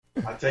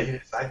I'll tell you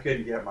this, I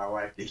couldn't get my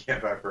wife to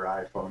give up her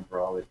iPhone for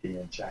all the tea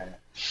in China.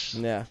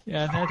 Yeah.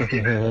 Yeah, that's I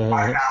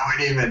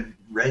wouldn't even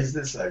raise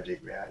the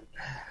subject, man.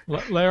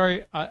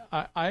 Larry.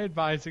 I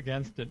advise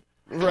against it.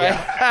 Right.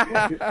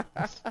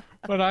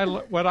 What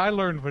I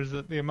learned was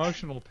that the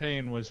emotional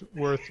pain was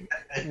worth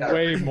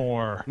way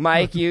more.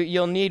 Mike,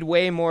 you'll need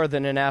way more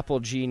than an Apple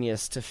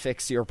Genius to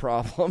fix your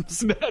problems.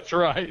 That's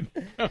right.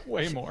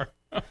 Way more.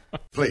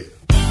 Please.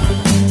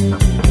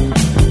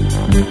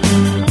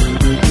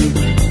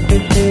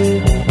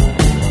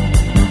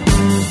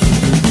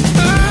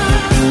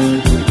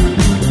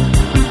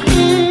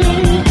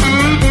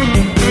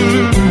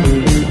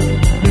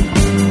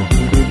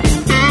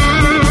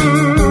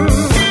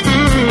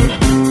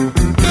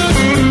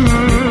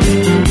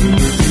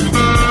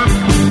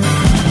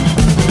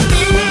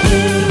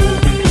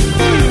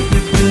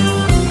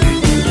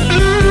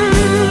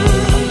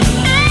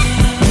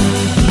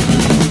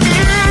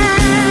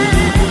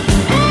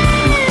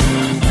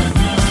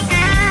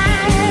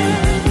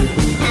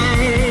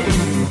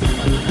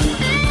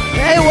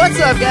 What's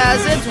up,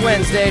 guys? It's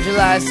Wednesday,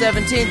 July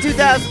 17,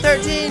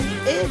 2013.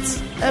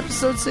 It's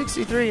episode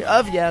 63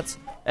 of Yats.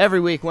 Every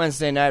week,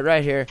 Wednesday night,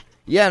 right here,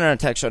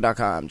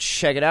 YatOnTechShow.com.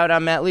 Check it out.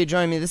 I'm Matt Lee.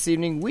 Joining me this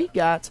evening, we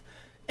got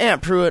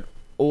Ant Pruitt.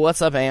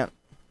 What's up, Ant?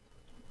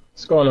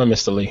 What's going on,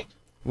 Mr. Lee?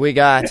 We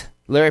got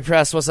Larry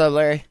Press. What's up,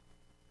 Larry?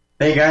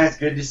 Hey, guys.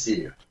 Good to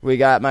see you. We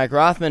got Mike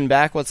Rothman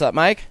back. What's up,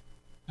 Mike?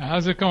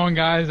 How's it going,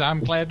 guys? I'm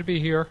glad to be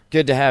here.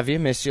 Good to have you.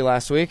 Missed you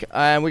last week.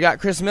 And we got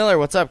Chris Miller.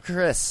 What's up,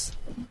 Chris?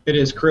 It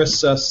is Chris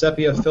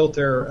Sepia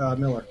Filter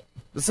Miller.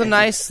 It's a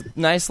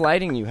nice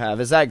lighting you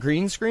have. Is that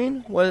green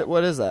screen?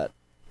 What is that?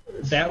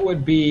 That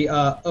would be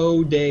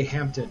O'Day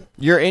Hampton.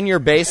 You're in your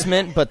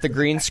basement, but the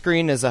green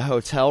screen is a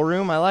hotel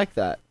room. I like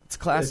that. It's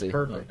classy. It's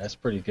perfect. That's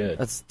pretty good.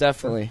 That's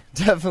definitely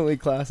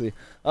classy.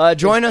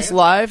 Join us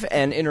live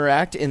and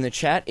interact in the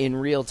chat in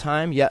real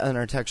time.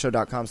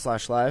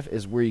 YatOnTechShow.com/live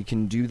is where you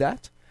can do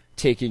that.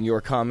 Taking your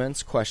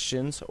comments,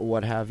 questions,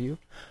 what have you.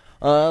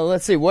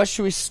 Let's see. What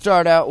should we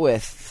start out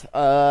with?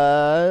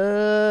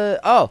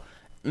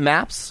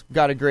 Maps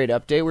got a great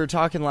update. We were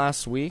talking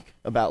last week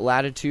about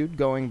Latitude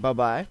going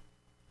bye-bye.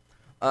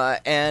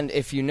 And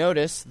if you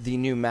notice, the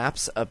new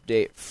Maps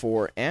update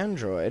for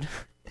Android,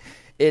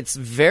 it's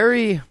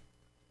very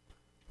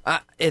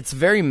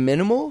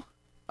minimal.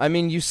 I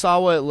mean, you saw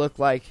what it looked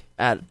like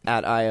at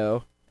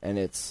I.O., and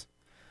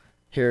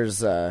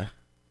here's as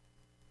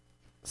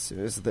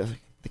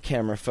the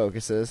camera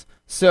focuses.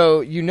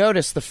 So you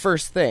notice the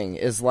first thing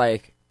is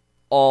like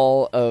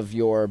all of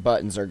your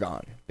buttons are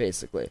gone,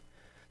 basically.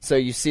 So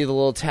you see the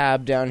little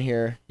tab down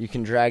here. You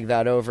can drag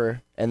that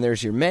over, and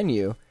there's your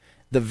menu.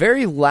 The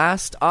very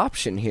last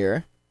option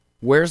here,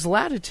 where's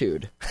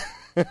Latitude?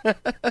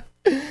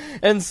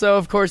 And so,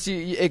 of course,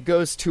 it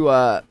goes to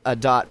a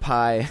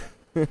 .py,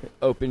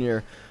 open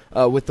your,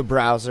 with the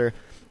browser.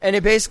 And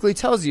it basically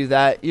tells you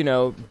that,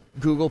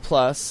 Google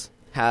Plus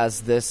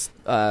has this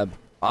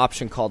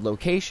option called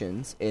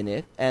Locations in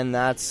it, and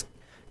that's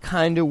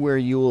kind of where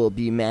you will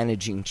be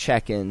managing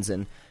check-ins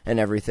and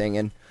everything.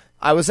 And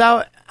I was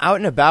out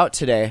and about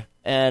today,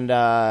 and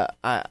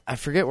I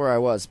forget where I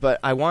was, but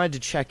I wanted to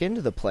check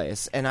into the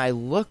place, and I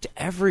looked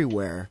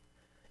everywhere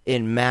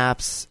in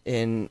Maps,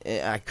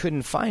 I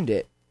couldn't find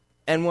it.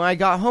 And when I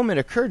got home, it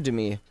occurred to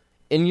me,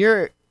 in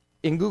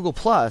Google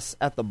Plus,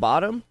 at the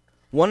bottom,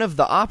 one of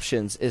the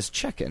options is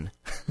check-in.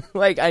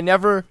 Like, I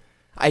never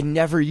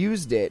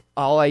used it.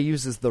 All I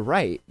use is the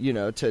right,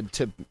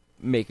 to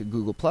make a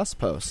Google Plus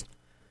post.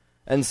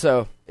 And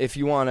so, if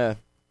you want to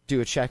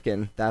do a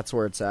check-in, that's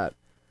where it's at.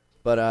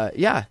 But,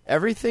 yeah,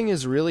 everything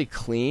is really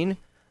clean.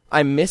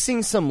 I'm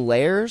missing some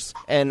layers,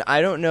 and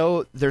I don't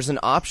know, there's an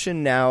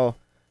option now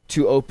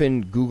to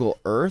open Google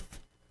Earth.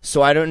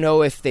 So I don't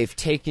know if they've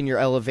taken your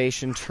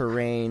elevation,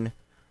 terrain,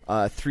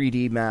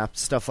 3D map,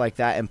 stuff like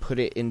that, and put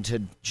it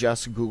into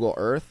just Google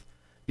Earth.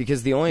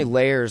 Because the only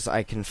layers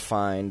I can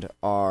find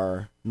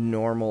are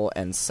normal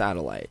and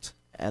satellite,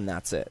 and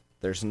that's it.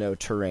 There's no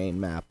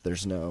terrain map.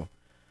 There's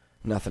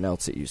nothing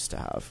else it used to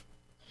have.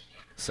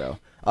 So,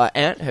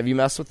 Ant, have you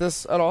messed with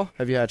this at all?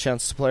 Have you had a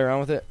chance to play around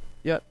with it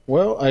yet?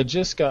 Well, I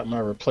just got my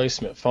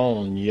replacement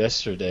phone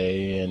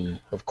yesterday, and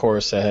of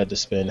course I had to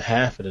spend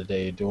half of the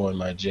day doing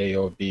my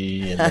JOB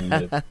and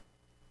then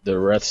the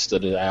rest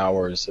of the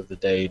hours of the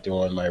day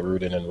doing my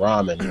rooting and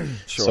ramen.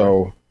 Sure.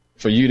 So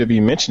for you to be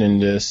mentioning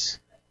this,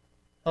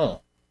 I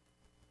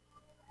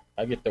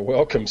get the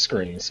welcome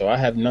screen. So I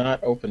have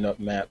not opened up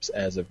Maps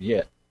as of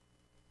yet.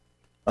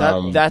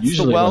 That's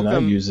usually the welcome.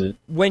 When I use it,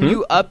 when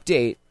you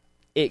update,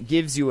 it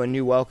gives you a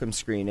new welcome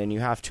screen, and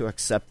you have to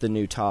accept the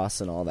new TOS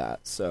and all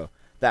that. So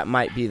that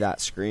might be that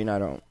screen. I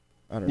don't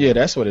know. Yeah,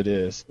 that's what it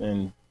is.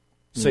 And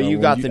so you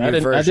got the new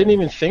version. I didn't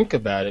even think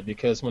about it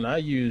because when I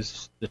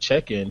use the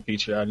check-in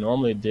feature, I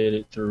normally did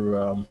it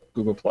through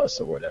Google Plus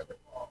or whatever.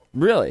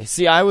 Really?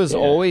 See, I was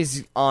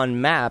always on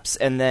Maps,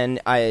 and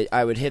then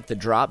I would hit the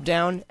drop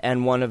down,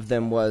 and one of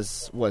them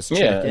was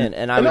check in,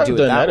 and I would do it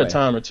that way. I've done that a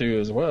time or two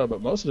as well,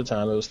 but most of the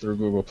time it was through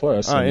Google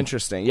Plus. Oh,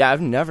 interesting. Yeah,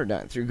 I've never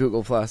done it through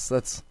Google Plus.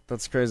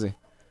 That's crazy.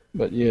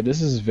 But yeah,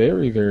 this is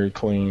very, very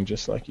clean,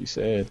 just like you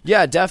said.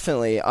 Yeah,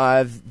 definitely.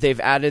 They've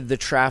added the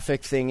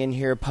traffic thing in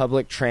here,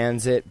 public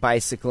transit,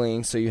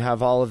 bicycling, so you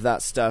have all of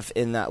that stuff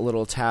in that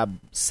little tab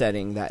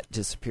setting that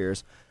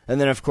disappears. And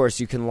then, of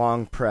course, you can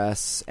long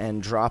press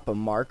and drop a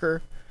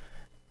marker,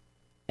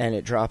 and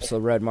it drops a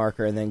red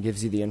marker and then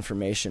gives you the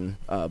information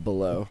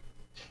below.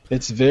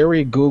 It's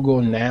very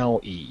Google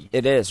Now-y.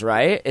 It is,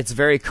 right? It's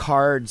very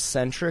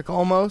card-centric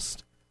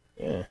almost.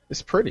 Yeah,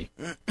 it's pretty.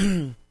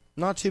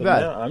 Not too So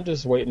bad. now I'm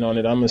just waiting on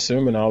it. I'm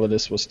assuming all of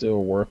this will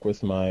still work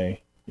with my,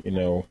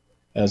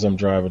 as I'm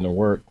driving to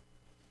work.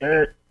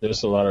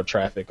 There's a lot of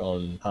traffic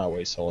on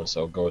highway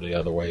so-and-so, go the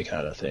other way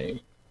kind of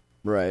thing.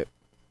 Right.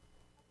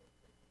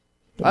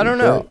 I don't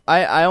know.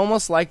 I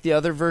almost like the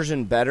other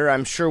version better.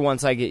 I'm sure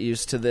once I get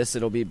used to this,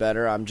 it'll be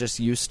better. I'm just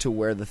used to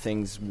where the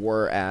things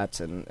were at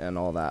and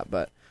all that.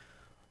 But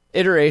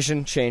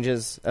iteration,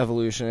 changes,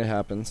 evolution, it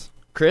happens.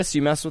 Chris,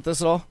 you mess with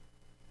this at all?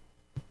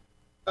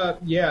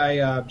 Yeah,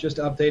 I just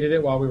updated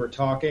it while we were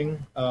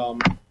talking.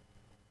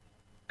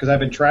 Because I've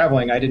been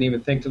traveling, I didn't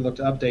even think to look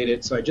to update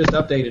it, so I just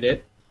updated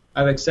it.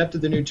 I've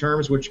accepted the new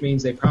terms, which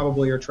means they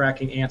probably are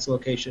tracking Ant's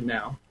location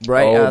now.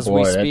 Right, oh as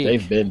boy, we speak.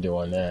 they've been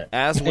doing that.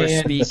 As we're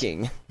And-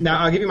 speaking. Now,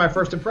 I'll give you my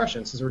first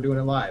impression since we're doing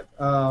it live.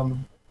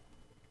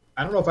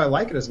 I don't know if I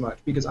like it as much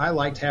because I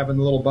liked having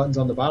the little buttons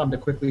on the bottom to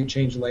quickly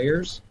change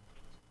layers.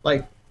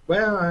 Like,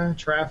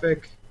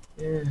 traffic,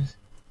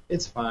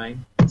 it's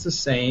fine. It's the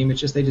same. It's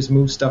just they just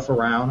move stuff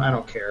around. I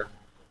don't care.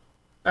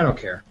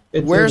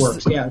 It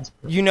works. Yeah.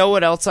 You know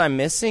what else I'm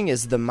missing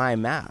is the My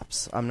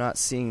Maps. I'm not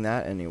seeing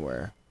that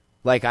anywhere.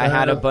 Like, I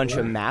had a bunch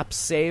of maps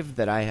saved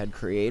that I had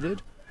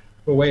created.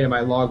 Well, wait, am I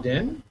logged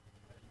in?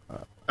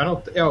 I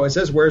don't. It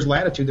says where's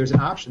latitude. There's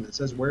an option that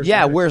says where's. Yeah,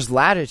 latitude. where's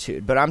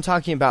latitude? But I'm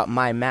talking about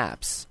My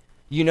Maps.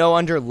 You know,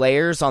 under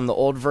layers on the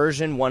old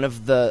version, one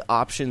of the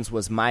options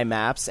was My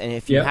Maps, and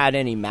if you Yep. had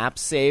any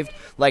maps saved,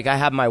 like I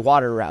have my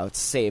water routes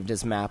saved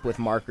as map with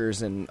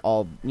markers and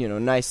all,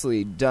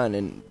 nicely done,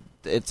 and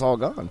it's all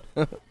gone.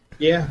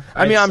 Yeah.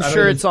 I mean, I'm don't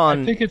sure even- it's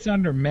on. I think it's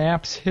under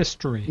Maps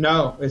History.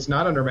 No, it's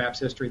not under Maps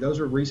History. Those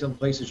are recent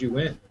places you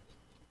went.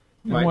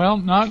 Mike? Well,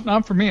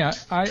 not for me.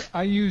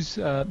 I use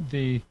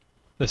the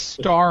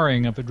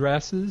starring of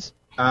addresses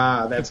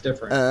That's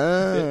different.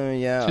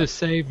 Yeah. to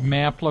save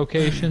map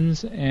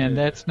locations, and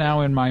that's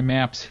now in my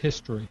Maps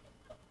History.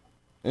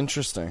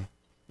 Interesting.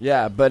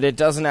 Yeah, but it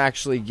doesn't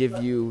actually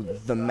give you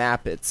the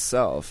map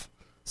itself.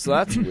 So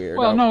that's weird.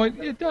 Well, no,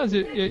 it does.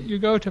 You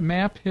go to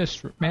Maps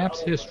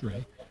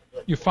History.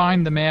 You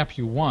find the map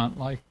you want.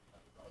 Like,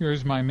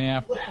 here's my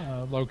map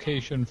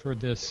location for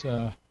this.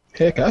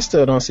 Heck, I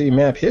still don't see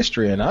map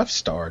history, and I've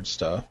starred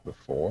stuff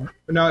before.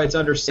 No, it's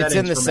under settings.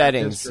 in the for Map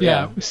settings. History.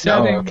 Yeah,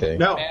 setting okay.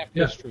 No, Map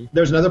no, History.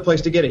 there's another place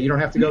to get it. You don't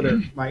have to go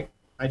there, Mike.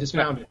 I just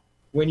found it.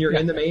 When you're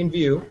in the main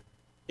view,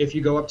 if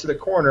you go up to the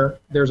corner,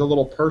 there's a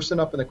little person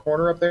up in the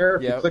corner up there.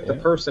 If you Yep. click the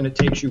person, it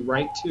takes you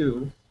right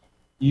to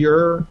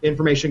your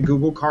information,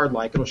 Google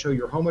card-like. It'll show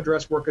your home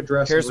address, work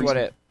address. Here's and what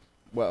recent-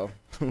 it. Well,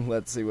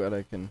 let's see what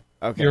I can.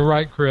 Okay. You're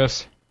right,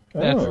 Chris.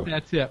 Oh.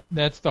 That's it.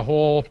 That's the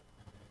whole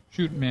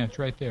shooting match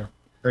right there.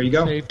 There you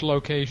go. Saved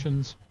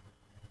locations.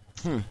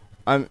 Yeah,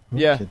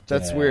 at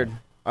that's that. weird.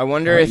 I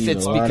wonder I if eat a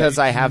it's lot of- because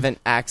I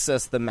haven't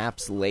accessed the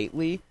maps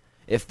lately.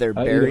 If they're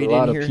I buried eat a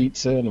lot in of here.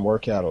 pizza and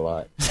work out a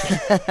lot.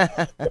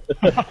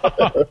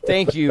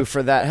 Thank you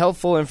for that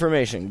helpful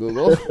information,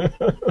 Google.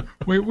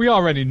 We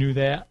already knew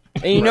that.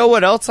 And you know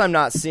what else I'm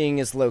not seeing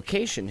is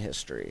location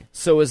history.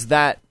 So is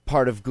that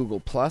part of Google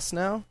Plus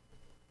now?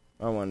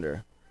 I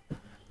wonder.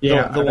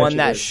 Yeah, The I bet one you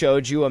that did.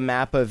 showed you a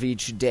map of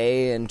each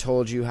day and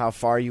told you how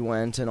far you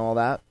went and all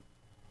that?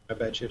 I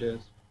bet you it is.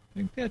 I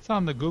think that's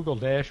on the Google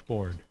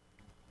dashboard.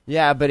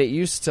 Yeah, but it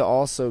used to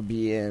also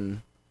be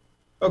in...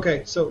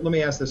 Okay, so let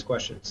me ask this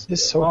question.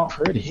 It's so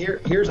pretty.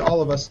 Here's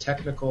all of us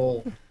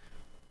technical,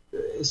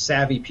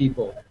 savvy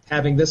people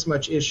having this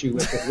much issue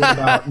with it. What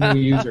about new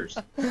users?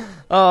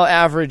 Oh,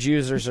 average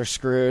users are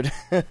screwed.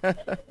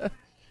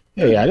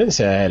 Hey, I didn't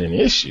say I had an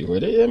issue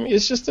with it. I mean,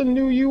 it's just a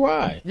new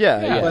UI.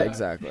 Yeah, but-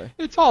 exactly.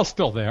 It's all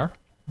still there.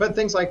 But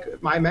things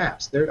like my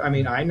maps,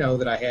 I know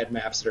that I had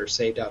maps that are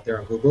saved out there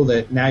on Google.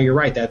 That now you're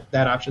right, that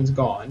option's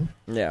gone.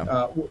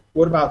 Yeah.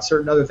 What about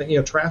certain other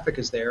things? Traffic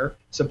is there.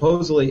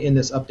 Supposedly in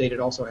this update,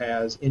 it also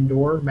has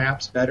indoor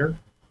maps better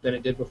than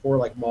it did before,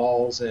 like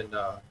malls and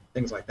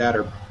things like that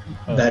are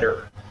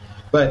better.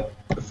 But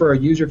for a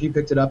user, if you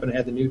picked it up and it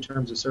had the new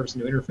terms of service,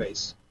 new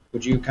interface,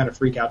 would you kind of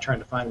freak out trying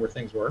to find where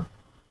things were?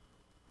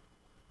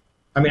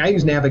 I mean, I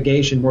use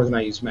navigation more than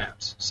I use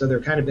maps, so they're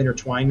kind of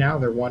intertwined now.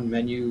 They're one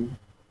menu,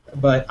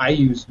 but I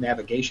use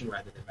navigation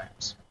rather than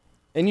maps.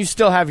 And you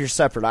still have your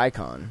separate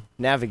icon.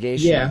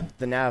 Navigation, Yeah.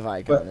 the nav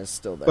icon But- is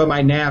still there. But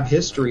my nav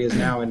history is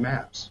now in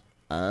maps.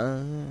 Ah.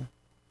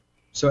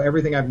 So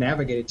everything I've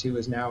navigated to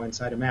is now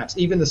inside of maps.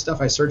 Even the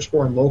stuff I searched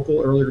for in local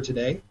earlier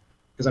today,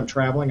 because I'm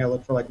traveling, I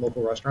look for like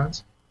local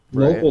restaurants.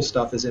 Right. Local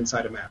stuff is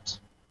inside of maps.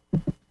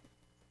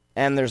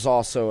 And there's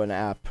also an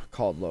app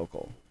called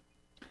Local.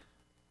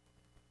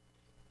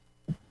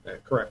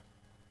 Correct.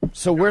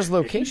 So where's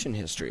location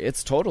history?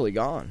 It's totally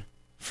gone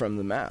from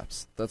the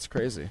maps. That's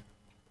crazy.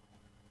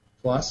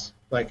 Plus,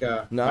 like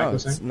No, Mike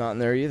was it's saying. not in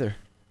there either.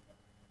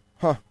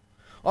 Huh.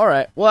 All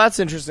right. Well, that's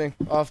interesting.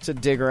 I'll have to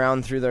dig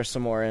around through there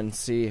some more and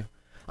see.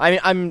 I mean,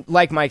 I'm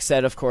like Mike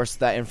said, of course,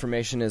 that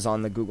information is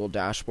on the Google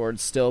dashboard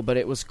still, but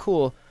it was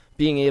cool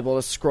being able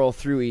to scroll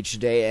through each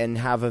day and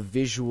have a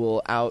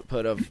visual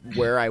output of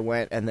where I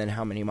went and then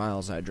how many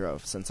miles I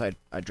drove, since I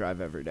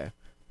drive every day.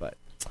 But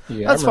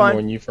Yeah, that's I remember fine.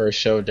 when you first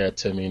showed that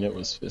to me, and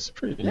it's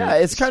pretty. Yeah,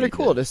 neat it's to kind see of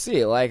cool that. to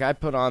see. Like, I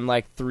put on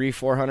like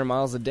 300-400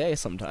 miles a day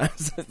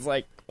sometimes. It's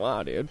like,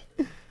 wow, dude.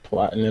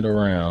 Plotting it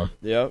around.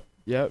 Yep.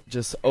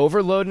 Just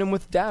overloading them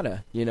with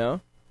data, you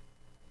know?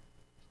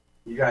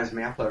 You guys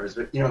map lovers,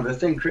 but the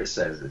thing Chris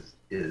says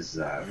is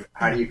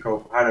how do you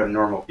cope? How do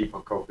normal people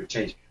cope with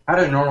change? How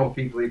do normal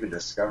people even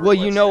discover? Well,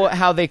 you what's know there?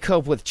 how they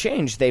cope with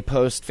change. They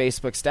post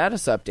Facebook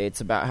status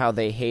updates about how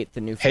they hate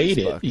the new Hate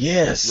Facebook. it.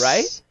 Yes.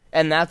 Right?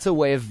 And that's a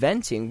way of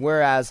venting.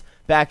 Whereas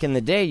back in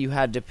the day, you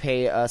had to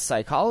pay a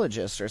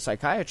psychologist or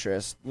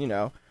psychiatrist,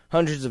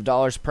 hundreds of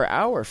dollars per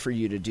hour for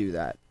you to do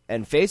that.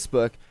 And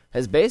Facebook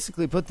has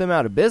basically put them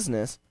out of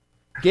business,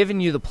 given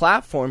you the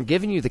platform,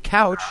 given you the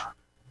couch,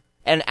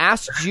 and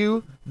asked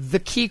you the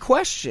key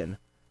question.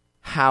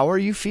 How are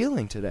you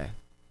feeling today?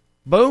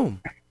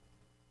 Boom.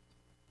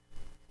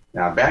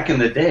 Now, back in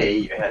the day,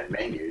 you had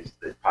menus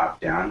that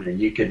popped down, and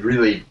you could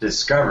really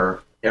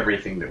discover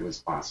everything that was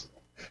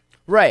possible.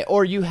 Right,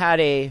 or you had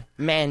a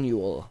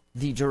manual,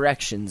 the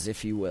directions,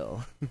 if you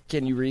will.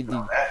 Can you read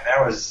the...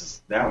 That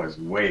was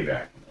way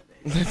back in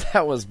the day.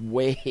 That was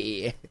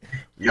way...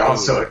 You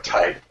also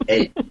typed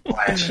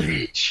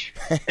 8/H.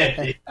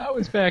 That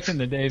was back in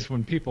the days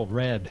when people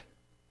read.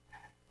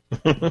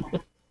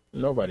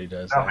 Nobody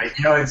does No, that.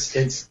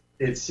 but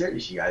it's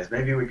serious, you guys.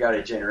 Maybe we got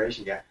a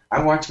generation gap.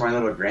 I watch my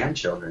little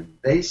grandchildren.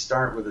 They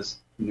start with this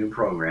new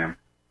program,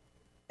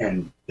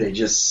 and they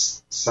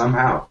just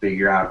somehow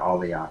figure out all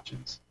the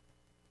options.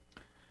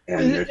 And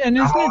there's And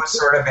isn't no it-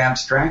 sort of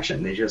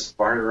abstraction. They just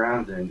fart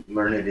around and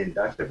learn it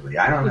inductively.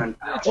 I don't know.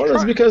 Well,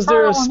 it's because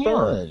they're a trial and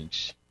error.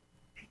 sponge.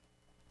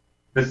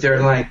 But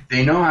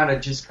they know how to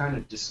just kind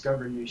of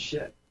discover new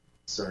shit,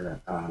 sort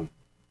of.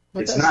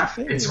 But It's that's not.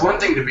 the thing, It's right? one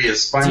thing to be a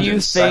sponge Do you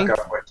and think suck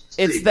up what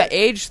you It's see. the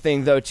age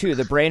thing, though, too.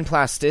 The brain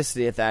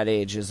plasticity at that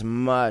age is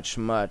much,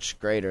 much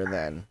greater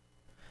than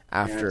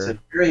Yeah, it's after... a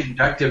very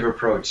inductive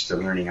approach to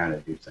learning how to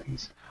do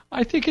things.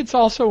 I think it's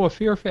also a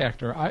fear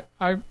factor.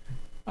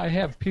 I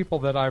have people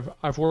that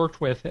I've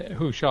worked with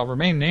who shall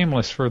remain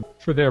nameless for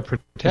their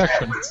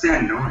protection. What's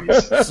that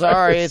noise?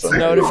 Sorry, it's Sorry.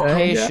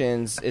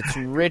 notifications. It's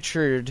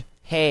Richard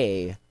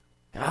Hay.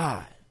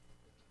 God.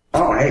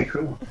 Oh, hey,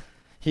 cool.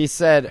 He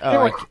said, I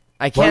What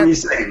can't... were you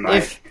saying,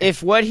 Mike?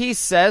 If what he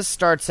says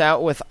starts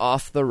out with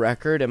off the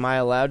record, am I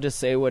allowed to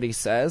say what he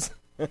says?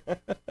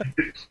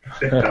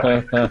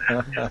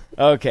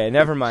 Okay,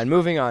 never mind.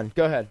 Moving on.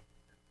 Go ahead.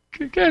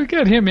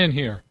 Get him in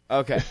here.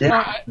 Okay.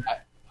 Yeah.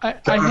 I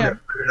Tell him to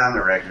have put it on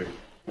the record.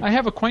 I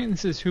have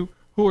acquaintances who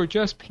are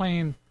just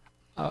plain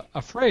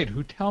afraid,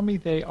 who tell me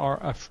they are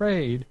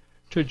afraid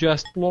to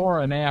just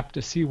explore an app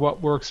to see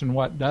what works and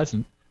what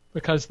doesn't,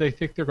 because they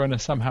think they're going to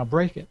somehow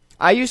break it.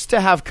 I used to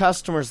have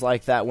customers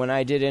like that when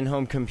I did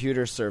in-home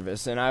computer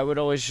service, and I would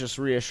always just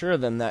reassure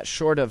them that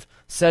short of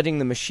setting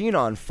the machine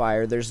on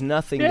fire, there's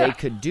nothing Yeah. they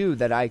could do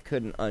that I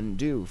couldn't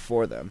undo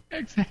for them.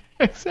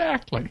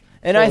 Exactly.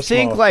 And For I a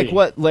think, small like fee.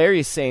 what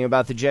Larry's saying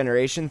about the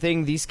generation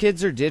thing, these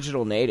kids are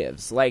digital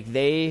natives. Like,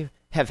 they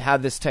have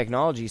had this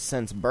technology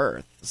since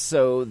birth,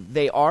 so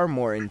they are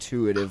more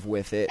intuitive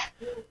with it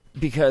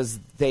because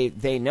they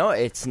know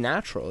it's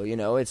natural,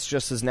 It's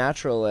just as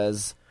natural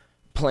as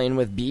playing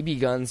with BB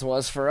guns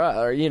was for us,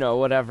 or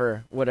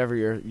whatever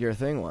your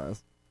thing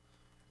was.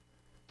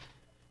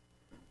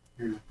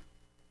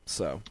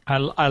 So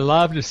I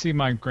love to see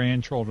my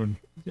grandchildren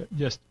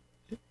just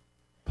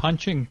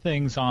punching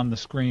things on the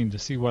screen to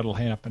see what'll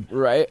happen.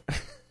 right.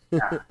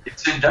 Yeah,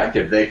 it's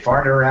inductive. They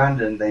fart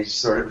around and they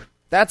sort of.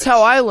 That's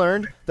how I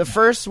learned. The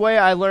first way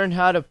I learned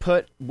how to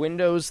put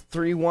Windows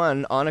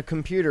 3.1 on a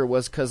computer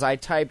was because I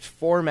typed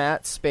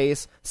format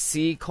space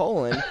C :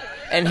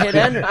 and hit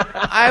enter.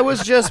 I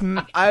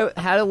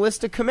had a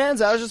list of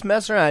commands. I was just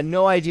messing around. I had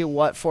no idea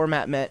what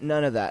format meant.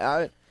 None of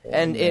that.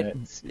 And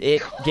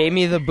it gave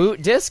me the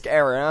boot disk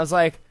error, and I was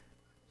like,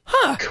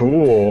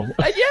 Cool.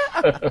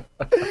 yeah.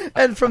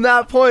 And from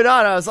that point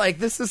on, I was like,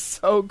 this is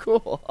so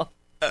cool.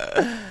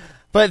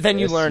 But then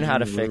you learn how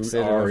to fix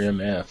it.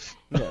 RMF.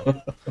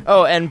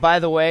 Oh, and by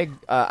the way,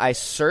 I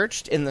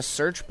searched in the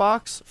search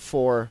box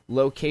for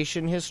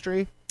location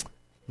history.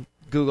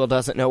 Google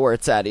doesn't know where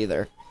it's at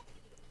either.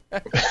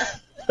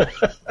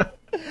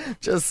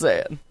 Just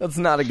saying. That's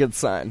not a good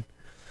sign.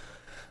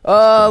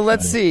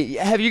 Let's see.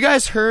 Have you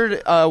guys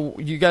heard,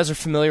 you guys are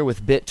familiar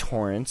with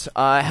BitTorrent.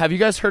 Have you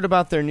guys heard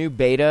about their new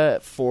beta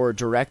for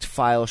direct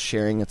file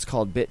sharing? It's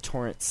called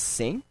BitTorrent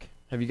Sync.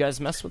 Have you guys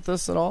messed with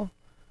this at all?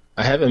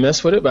 I haven't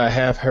messed with it, but I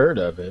have heard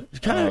of it.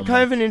 Kind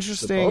of an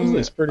interesting Supposedly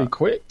it's pretty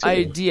quick, too.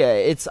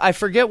 idea. I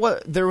forget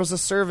what, there was a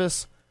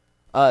service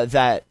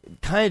that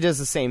kind of does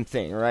the same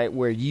thing, right?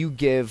 Where you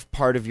give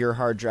part of your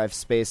hard drive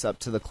space up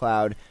to the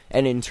cloud,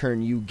 and in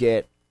turn you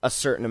get a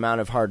certain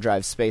amount of hard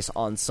drive space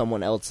on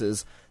someone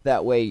else's.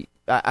 That way,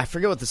 I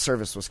forget what the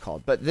service was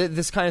called, but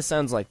this kind of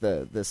sounds like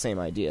the same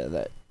idea,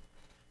 that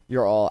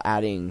you're all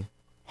adding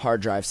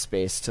hard drive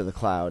space to the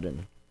cloud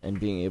and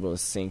being able to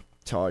sync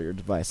to all your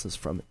devices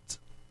from it.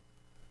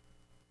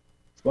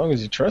 As long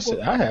as you trust it,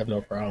 I have no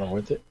problem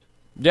with it.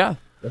 Yeah.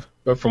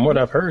 But from what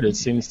I've heard, it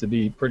seems to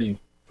be pretty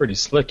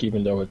slick,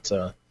 even though it's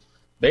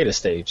beta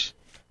stage.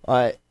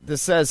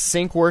 This says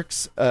sync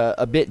works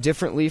a bit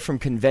differently from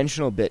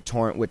conventional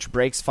BitTorrent, which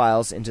breaks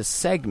files into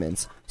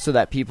segments so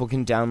that people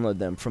can download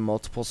them from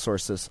multiple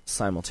sources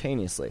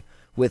simultaneously.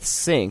 With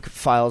sync,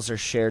 files are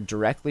shared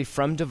directly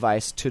from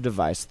device to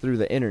device through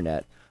the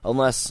internet,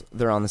 unless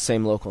they're on the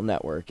same local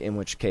network, in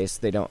which case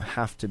they don't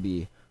have to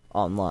be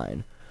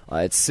online.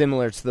 It's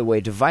similar to the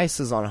way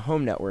devices on a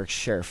home network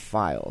share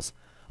files.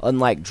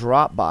 Unlike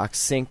Dropbox,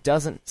 Sync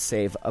doesn't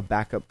save a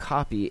backup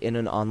copy in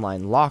an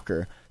online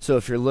locker, so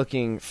if you're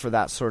looking for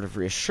that sort of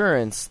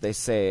reassurance, they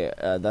say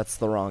that's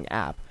the wrong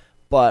app.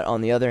 But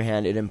on the other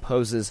hand, it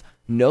imposes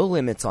no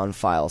limits on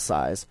file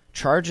size,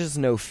 charges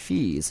no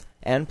fees,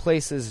 and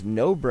places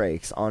no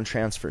brakes on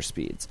transfer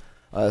speeds.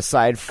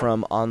 Aside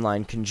from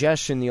online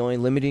congestion, the only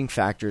limiting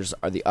factors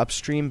are the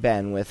upstream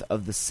bandwidth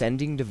of the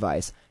sending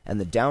device and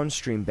the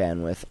downstream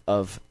bandwidth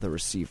of the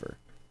receiver.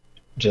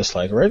 Just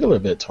like regular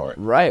BitTorrent.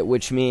 Right,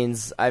 which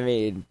means,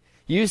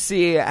 you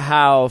see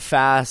how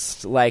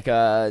fast,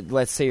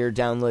 let's say you're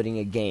downloading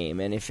a game,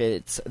 and if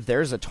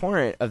there's a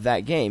torrent of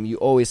that game, you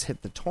always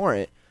hit the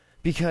torrent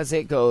because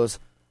it goes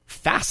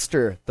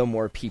faster the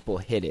more people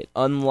hit it,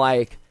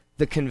 unlike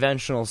the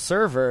conventional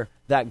server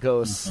that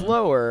goes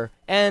slower,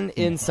 and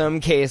in some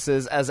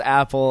cases, as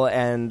Apple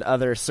and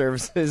other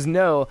services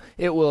know,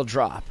 it will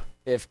drop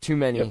if too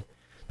many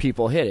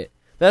people hit it.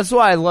 That's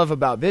what I love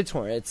about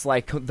BitTorrent. It's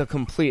like the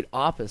complete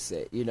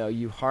opposite.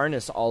 You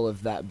harness all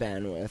of that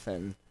bandwidth,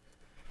 and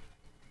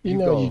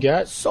you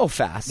got so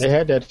fast. They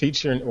had that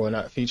feature, well,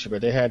 not feature,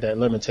 but they had that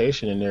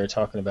limitation in there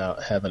talking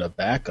about having a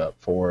backup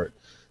for it.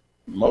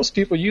 Most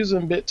people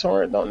using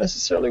BitTorrent don't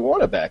necessarily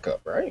want a backup,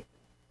 right?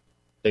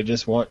 They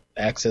just want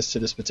access to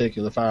this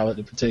particular file at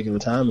the particular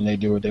time, and they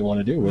do what they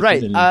want to do with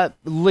it. Right.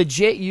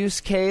 Legit use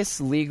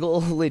case,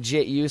 legal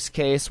legit use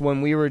case.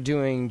 When we were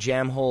doing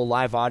Jamhole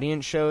live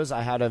audience shows,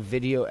 I had a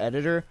video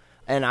editor,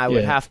 and I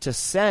would have to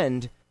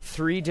send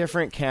 3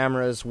 different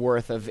cameras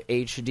worth of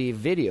HD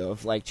video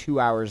of 2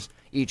 hours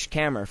each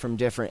camera from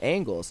different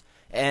angles.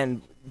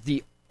 And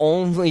the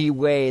only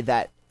way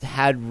that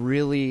had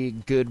really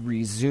good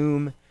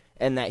resume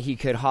and that he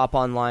could hop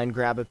online,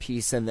 grab a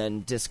piece, and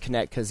then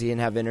disconnect because he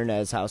didn't have internet at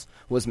his house,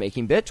 was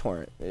making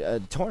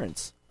BitTorrent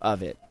torrents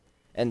of it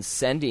and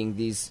sending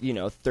these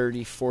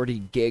 30, 40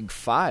 gig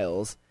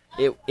files.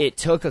 It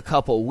took a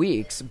couple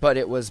weeks, but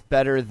it was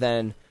better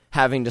than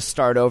having to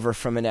start over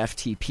from an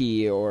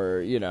FTP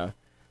or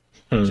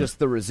just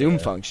the resume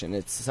function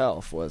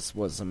itself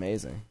was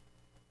amazing.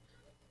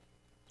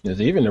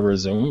 Even the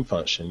resume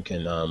function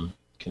can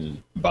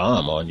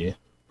bomb on you.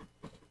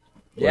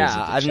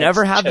 Yeah, I've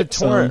never had the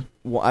torrent.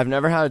 I've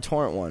never had a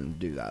torrent one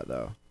do that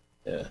though.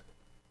 Yeah.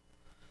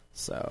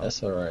 So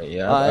that's all right.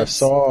 Yeah, I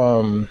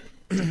saw.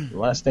 The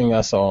last thing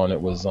I saw on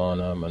it was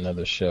on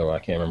another show. I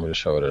can't remember the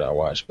show that I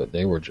watched, but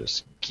they were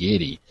just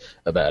giddy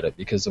about it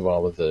because of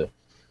all of the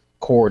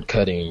cord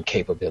cutting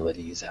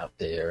capabilities out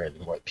there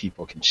and what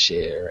people can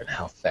share and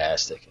how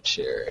fast they can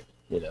share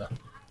it.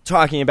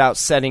 Talking about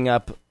setting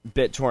up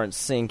BitTorrent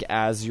Sync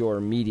as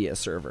your media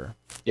server.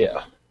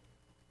 Yeah.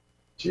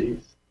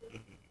 Jeez.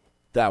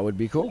 That would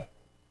be cool.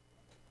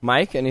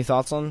 Mike, any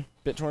thoughts on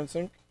BitTorrent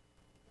Sync?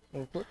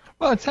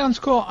 Well, it sounds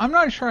cool. I'm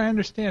not sure I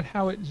understand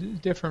how it's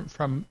different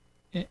from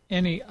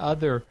any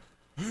other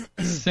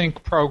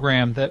sync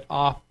program that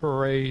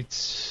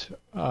operates,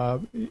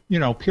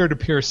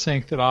 peer-to-peer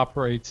sync that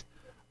operates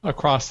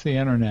across the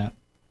internet.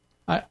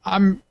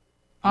 I'm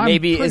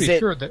maybe pretty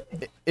sure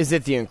that... Is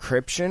it the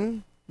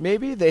encryption?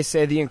 Maybe they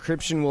say the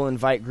encryption will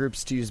invite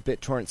groups to use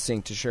BitTorrent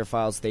Sync to share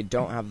files they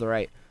don't have the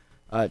right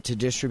to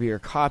distribute or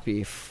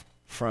copy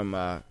from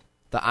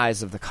the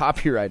eyes of the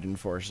copyright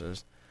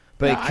enforcers.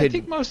 But I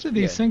think most of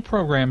these sync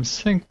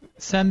programs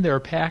send their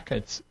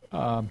packets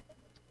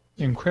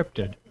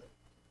encrypted.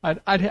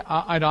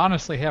 I'd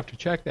honestly have to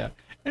check that.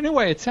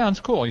 Anyway, it sounds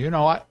cool.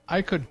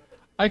 I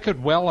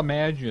could well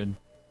imagine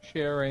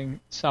sharing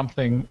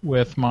something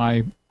with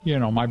my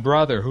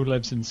brother who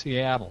lives in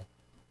Seattle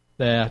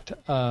that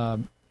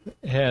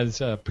has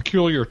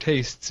peculiar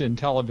tastes in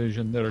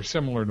television that are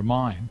similar to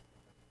mine.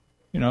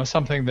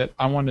 Something that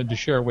I wanted to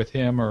share with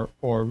him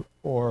or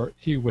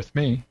he with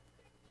me.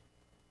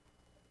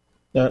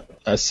 Now,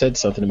 I said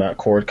something about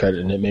cord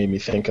cutting, and it made me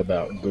think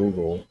about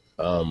Google.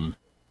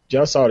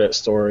 Y'all saw that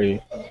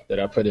story that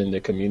I put in the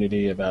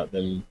community about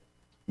them,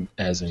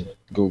 as in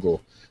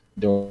Google,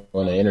 doing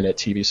an internet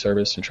TV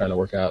service and trying to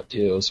work out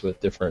deals with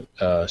different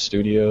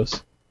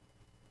studios?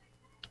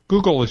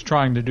 Google is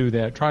trying to do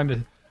that, trying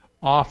to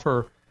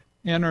offer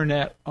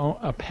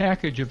a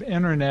package of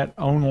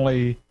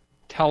internet-only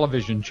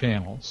television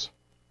channels.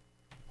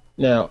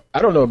 Now,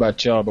 I don't know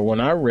about y'all, but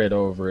when I read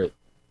over it,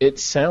 it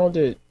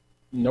sounded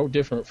no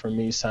different from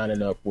me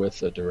signing up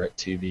with a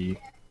DirecTV,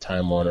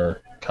 Time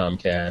Warner,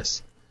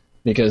 Comcast,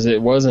 because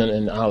it wasn't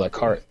an a la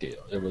carte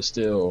deal. It was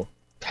still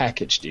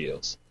package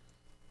deals.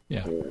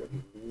 Yeah.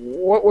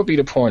 What would be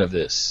the point of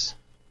this?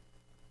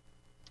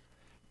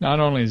 Not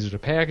only is it a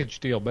package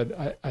deal,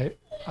 but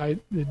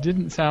it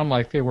didn't sound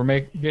like they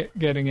were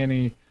getting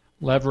any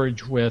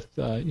leverage with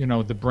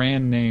the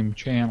brand name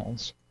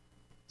channels.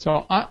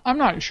 So I'm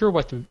not sure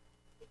what the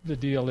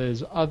deal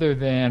is, other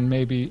than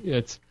maybe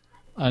it's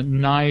a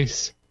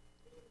nice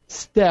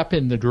step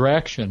in the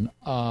direction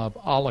of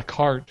a la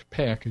carte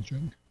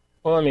packaging.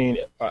 Well, I mean,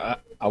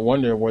 I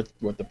wonder what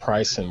the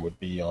pricing would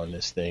be on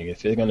this thing.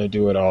 If they're going to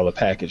do it all a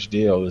package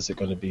deal, is it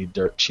going to be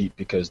dirt cheap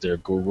because they're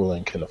Google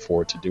and can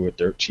afford to do it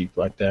dirt cheap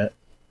like that?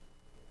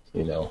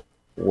 You know,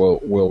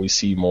 will we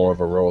see more of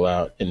a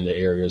rollout in the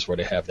areas where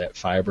they have that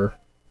fiber,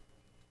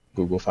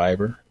 Google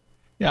Fiber?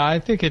 Yeah, I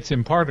think it's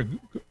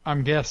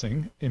I'm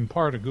guessing, in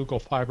part a Google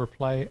Fiber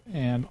play,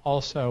 and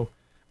also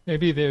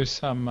maybe there's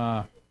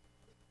some,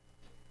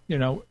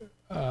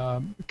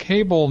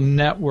 cable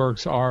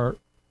networks are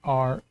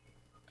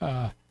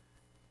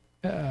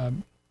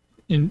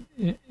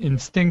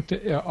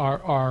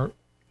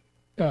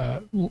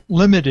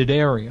limited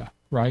area,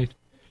 right?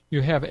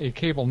 You have a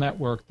cable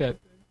network that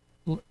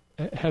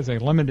has a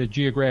limited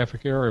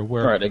geographic area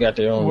where right, they got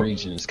their own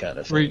regions kind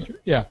of thing.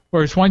 Yeah.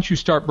 Whereas once you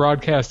start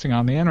broadcasting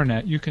on the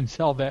internet, you can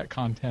sell that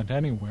content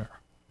anywhere.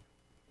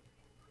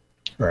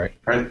 Right.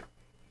 Okay.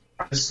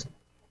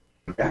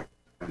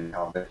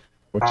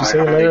 What you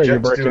say, Larry? You're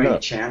breaking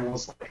up.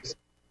 Channels.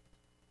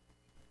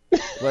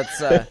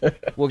 Let's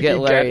we'll get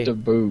Larry.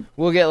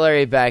 We'll get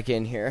Larry back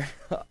in here.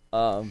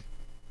 So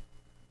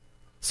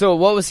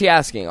what was he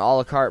asking? A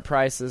la carte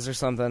prices or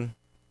something?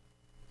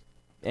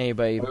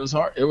 Anybody? It was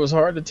hard. It was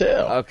hard to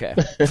tell. Okay.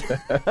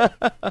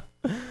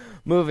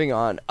 Moving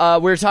on.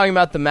 We were talking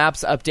about the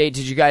Maps update.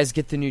 Did you guys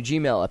get the new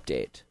Gmail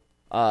update?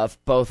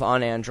 Both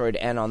on Android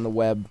and on the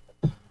web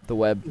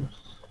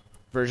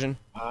version?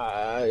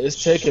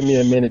 It's taken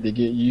me a minute to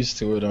get used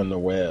to it on the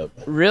web.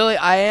 Really?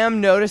 I am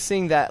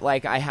noticing that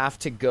I have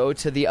to go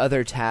to the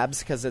other tabs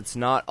because it's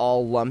not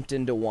all lumped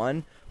into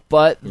one.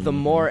 But the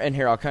more, and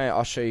here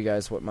I'll show you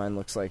guys what mine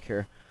looks like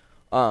here.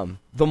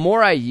 The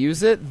more I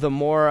use it, the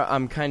more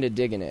I'm kind of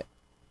digging it.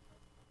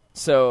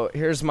 So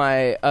here's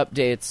my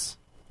updates.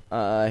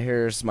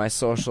 Here's my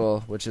social,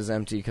 which is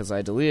empty because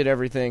I deleted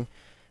everything.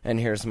 And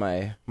here's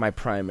my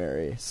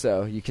primary.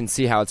 So you can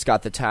see how it's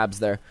got the tabs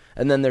there.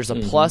 And then there's a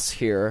plus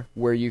here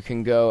where you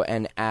can go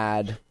and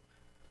add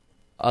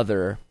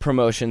other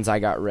promotions I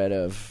got rid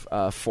of.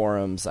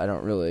 Forums,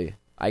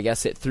 I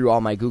guess it threw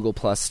all my Google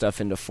Plus stuff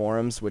into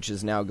forums, which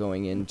is now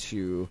going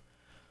into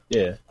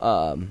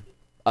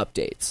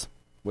updates,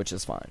 which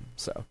is fine.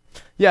 So,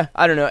 yeah,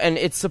 I don't know. And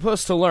it's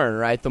supposed to learn,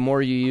 right? The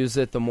more you use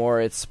it, the more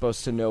it's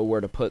supposed to know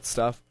where to put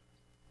stuff.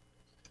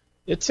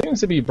 It seems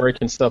to be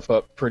breaking stuff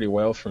up pretty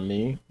well for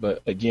me,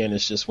 but again,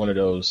 it's just one of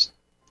those,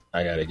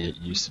 I got to get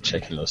used to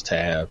checking those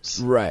tabs.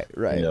 Right.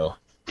 You know,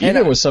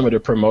 even with some of the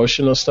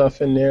promotional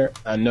stuff in there,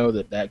 I know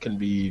that can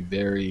be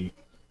very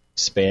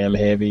spam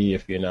heavy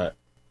if you're not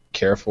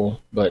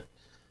careful, but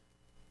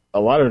a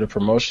lot of the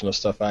promotional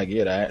stuff I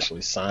get, I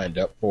actually signed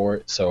up for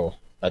it, so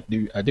I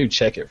do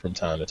check it from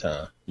time to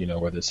time, you know,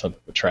 whether it's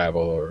something for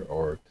travel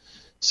or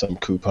some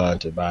coupon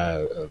to buy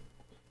a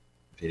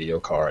video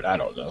card, I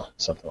don't know,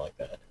 something like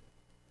that.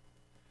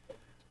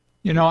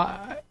 You know,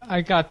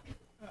 I got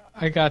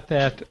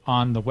that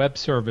on the web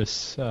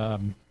service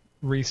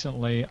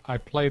recently. I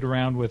played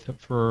around with it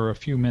for a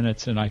few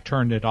minutes and I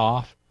turned it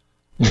off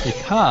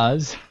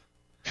because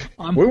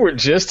we were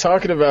just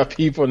talking about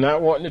people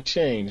not wanting to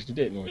change,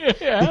 didn't we?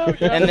 Yeah.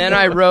 And then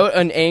I wrote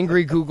an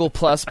angry Google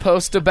Plus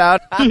post about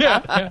it.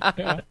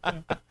 Yeah.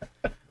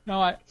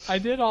 No, I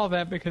did all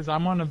that because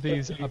I'm one of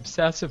these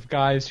obsessive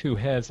guys who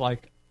has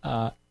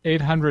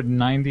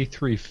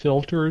 893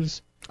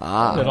 filters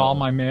that all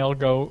my mail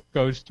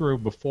goes through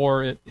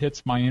before it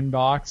hits my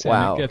inbox, and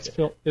wow.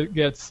 It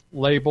gets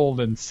labeled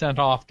and sent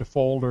off to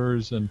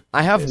folders. And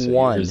I have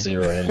one.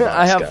 Zero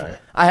inbox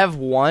I have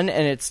one,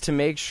 and it's to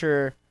make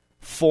sure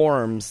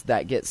forms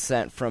that get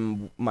sent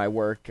from my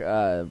work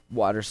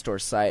water store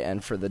site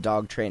and for the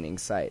dog training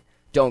site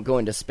don't go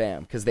into spam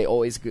because they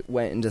always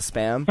went into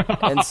spam.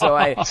 And so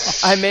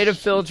I made a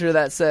filter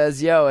that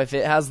says, yo, if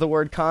it has the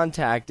word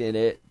contact in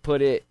it,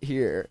 put it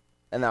here.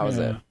 And that was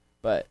it.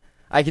 But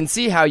I can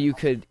see how you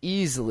could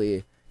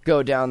easily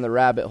go down the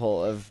rabbit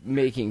hole of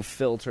making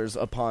filters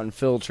upon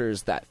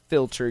filters that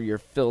filter your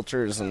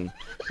filters. And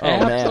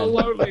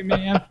absolutely,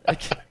 man.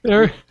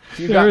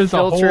 You got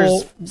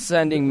filters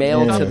sending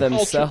mail to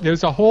themselves.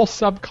 There's a whole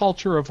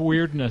subculture of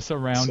weirdness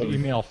around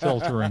email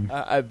filtering.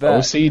 I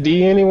bet.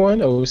 OCD, anyone?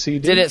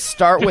 OCD? Did it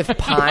start with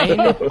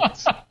Pine?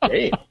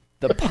 Great.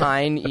 The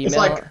Pine email? It's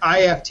like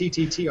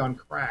IFTTT on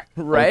crack.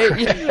 Right?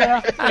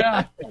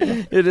 Yeah.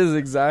 It is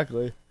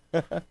exactly.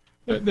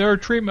 There are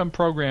treatment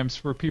programs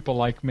for people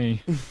like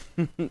me.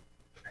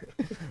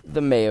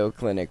 The Mayo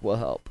Clinic will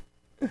help.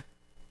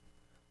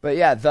 But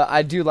yeah,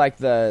 I do like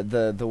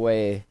the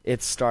way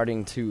it's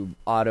starting to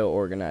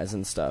auto-organize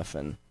and stuff,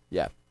 and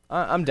yeah,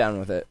 I'm down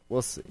with it.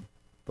 We'll see.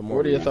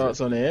 What are your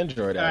thoughts on the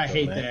Android app? I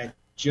hate that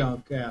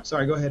junk. Yeah.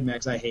 Sorry, go ahead,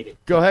 Max. I hate it.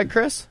 Go ahead,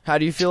 Chris. How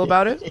do you feel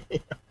about it?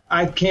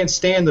 I can't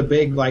stand the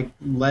big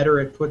letter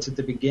it puts at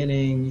the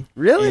beginning.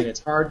 Really? And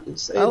it's hard.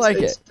 I like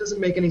it. It doesn't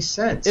make any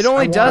sense. It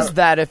only does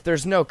that if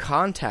there's no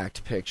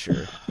contact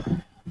picture.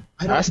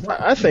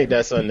 I think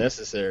that's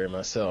unnecessary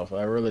myself.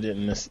 I really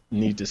didn't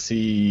need to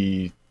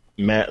see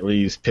Matt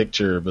Lee's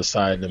picture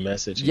beside the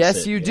message.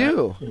 Yes, you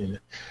do.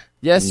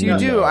 Yes, you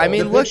do. I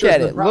mean, The look picture's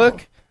at the it.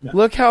 problem.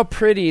 Look how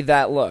pretty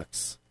that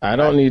looks. I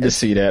don't need to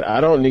see that.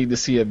 I don't need to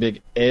see a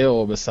big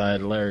L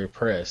beside Larry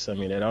Press. I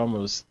mean, it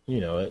almost,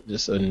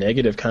 just a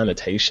negative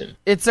connotation.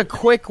 It's a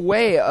quick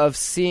way of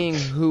seeing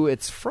who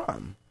it's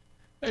from.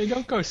 Hey,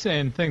 don't go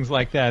saying things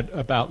like that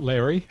about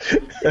Larry.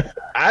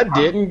 I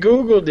didn't.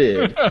 Google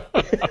did.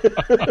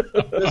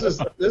 This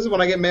is when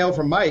I get mail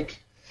from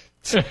Mike.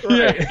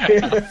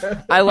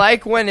 I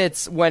like when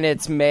it's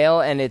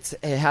mail and it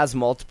has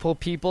multiple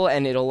people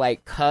and it'll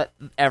like cut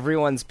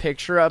everyone's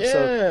picture up. Yeah,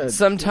 so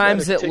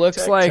sometimes it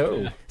looks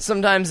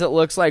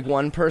like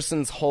one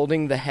person's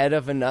holding the head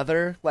of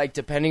another, like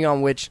depending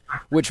on which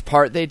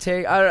part they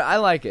take. I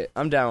like it.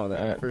 I'm down with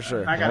it for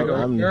sure. I gotta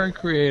go. Very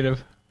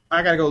creative.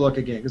 I gotta go look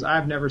again because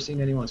I've never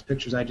seen anyone's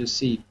pictures. I just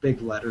see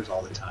big letters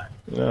all the time.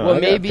 No, Well, I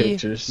got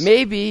pictures.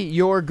 maybe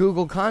your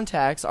Google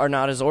contacts are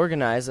not as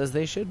organized as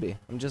they should be.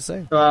 I'm just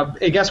saying.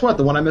 Hey, guess what?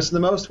 The one I'm missing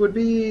the most would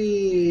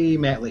be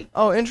Matt Lee.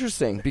 Oh,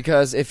 interesting.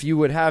 Because if you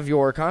would have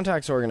your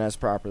contacts organized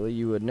properly,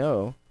 you would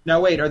know.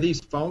 Now, wait, are these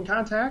phone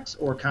contacts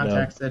or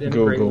contacts that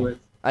integrate Google. with?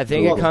 I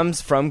think Google. it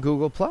comes from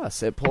Google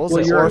Plus. It pulls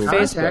Well, it you're or a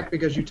Facebook. contact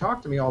because you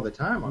talk to me all the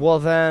time. Well,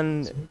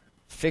 then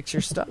fix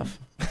your stuff.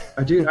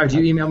 Do you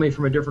email me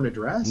from a different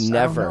address?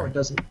 Never. I don't know. It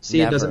doesn't. See,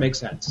 Never. It doesn't make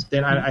sense.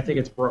 Then I think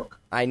it's broke.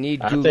 I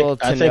need I Google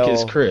think to know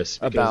it's Chris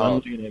because I'm about.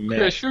 looking at Matt.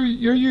 Chris,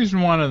 you're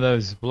using one of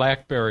those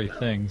BlackBerry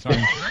things, aren't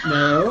you?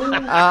 No.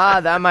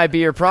 That might be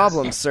your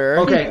problem, sir.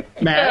 Okay,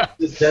 Matt.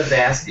 Just does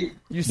asking.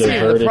 You see, the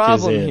verdict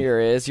problem is in. here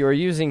is you're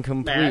using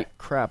complete Matt.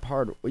 crap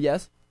hardware.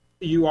 Yes?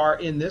 You are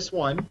in this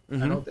one.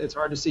 Mhm. It's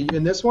hard to see you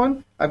in this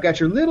one. I've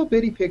got your little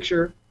bitty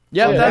picture.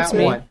 Yeah, of that's that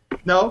me. One.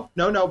 No,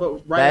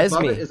 but right That is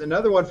above me. it is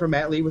another one from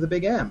Matt Lee with a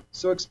big M.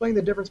 So explain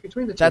the difference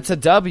between the two. That's a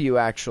W,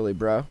 actually,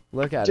 bro.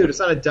 Look at Dude, it. it's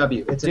not a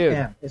W. It's Dude. an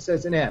M. It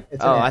says an M.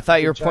 It's Oh, an M. I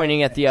thought you were It's a giant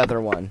pointing at M. the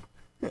other one.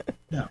 No.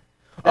 Oh,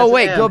 That's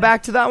wait, an go M.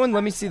 back to that one.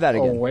 Let me see that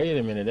Oh, again. wait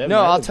a minute. That No,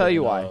 might I'll have tell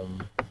you been, why.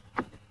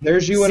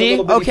 There's you in a See?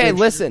 little bitty Okay, picture.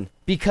 listen.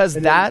 Because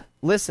And then-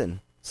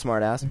 listen,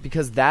 smartass,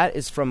 because that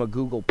is from a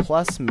Google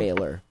Plus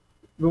mailer.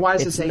 But why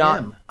does it It's say not.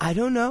 M? I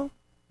don't know.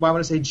 Why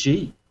would it say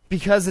G?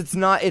 Because it's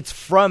not. It's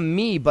from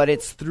me, but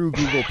it's through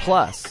Google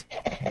Plus.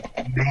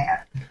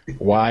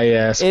 Why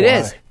ask It why?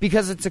 is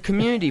because it's a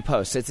community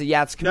post. It's a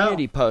Yats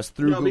community post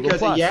through No, Google because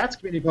Plus. the Yats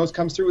community post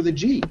comes through with a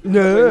G.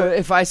 No,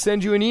 if I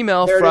send you an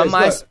email There it from is,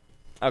 my. look.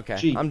 Okay,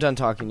 G. I'm done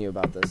talking to you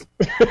about this.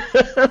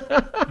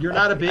 You're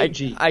not a big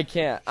G. I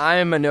can't. I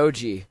am an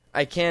OG.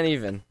 I can't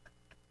even.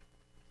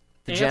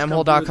 Ants come through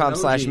with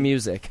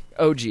Jamhole.com/music.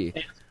 OG.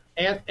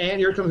 And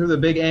yours comes with a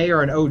big A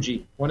or an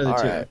OG. One of the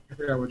All two. right. I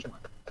forgot which one.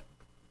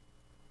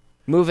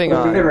 Moving We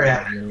on. never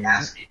had an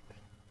ASCII.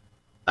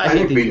 I think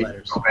hate we these need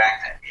letters. to go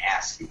back to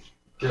ASCII.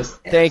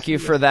 Just Thank you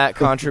ASCII. for that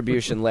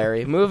contribution,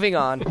 Larry. Moving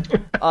on.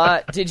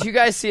 Did you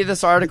guys see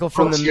this article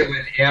from Bullshit the?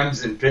 with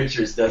M's and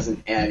pictures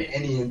doesn't add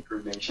any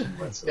information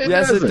whatsoever.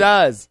 Yes, it doesn't.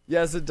 does.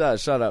 Yes, it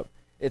does. Shut up.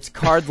 It's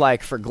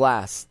card-like for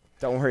glass.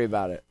 Don't worry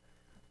about it.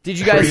 Did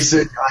you guys? Pretty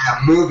soon I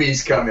have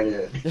movies coming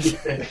in.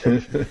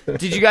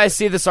 Did you guys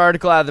see this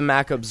article out of the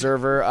Mac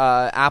Observer?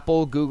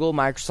 Apple, Google,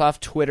 Microsoft,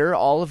 Twitter,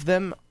 all of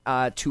them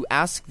to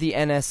ask the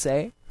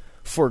NSA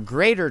for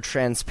greater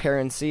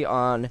transparency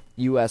on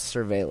U.S.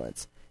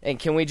 surveillance. And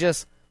can we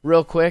just,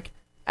 real quick,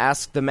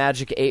 ask the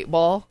Magic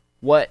 8-Ball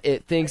what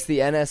it thinks the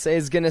NSA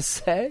is going to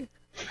say?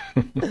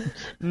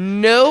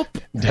 Nope.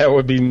 That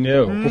would be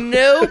no.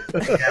 Nope.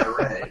 Yeah,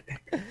 right.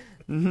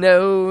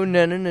 No,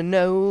 no, no, no,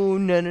 no,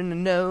 no, no,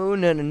 no, no,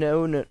 no,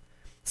 no, no.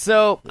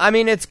 So, I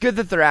mean, it's good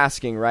that they're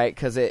asking, right?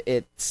 Because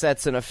it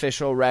sets an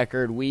official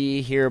record.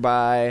 We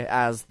hereby,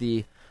 as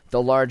the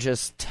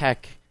largest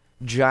tech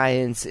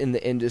giants in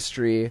the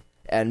industry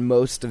and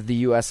most of the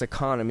U.S.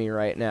 economy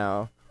right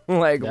now,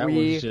 like That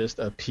was just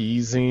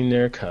appeasing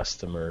their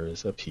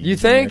customers. you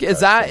think is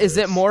customers.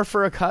 it more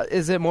for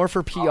is it more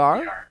for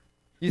PR?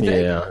 You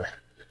think? Yeah,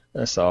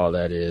 that's all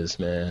that is,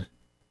 man.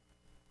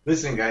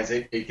 Listen, guys,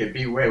 it could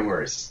be way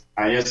worse.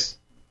 I just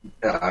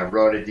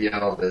wrote a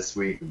deal this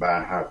week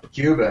about how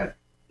Cuba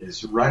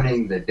is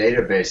running the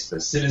database,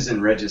 the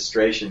citizen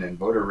registration and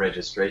voter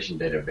registration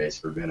database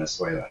for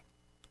Venezuela.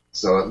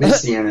 So at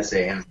least the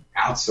NSA has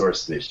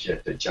outsourced this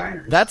shit to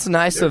China. That's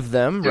nice of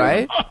them,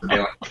 right?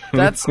 They're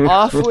That's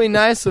awfully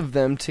nice of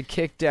them to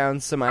kick down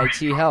some IT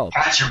help.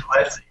 Got your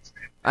blessings,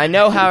 man. I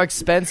know how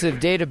expensive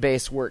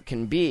database work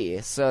can be,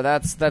 so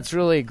that's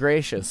really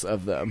gracious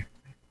of them.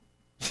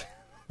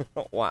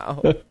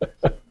 Wow.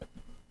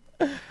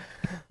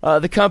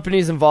 The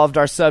companies involved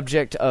are often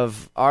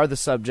the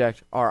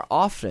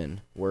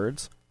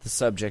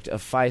subject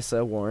of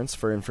FISA warrants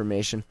for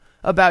information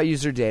about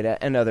user data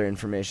and other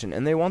information,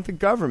 and they want the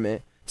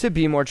government to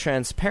be more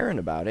transparent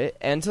about it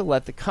and to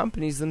let the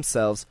companies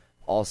themselves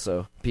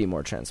also be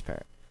more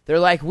transparent. They're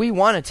like, we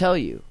want to tell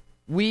you.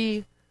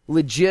 We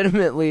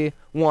legitimately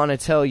want to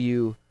tell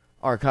you,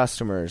 our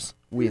customers,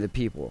 we the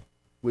people.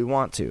 We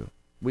want to.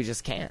 We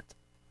just can't.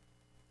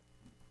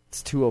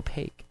 It's too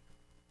opaque.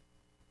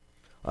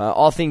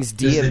 All things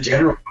Does the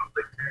general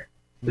public care?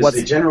 Does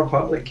the general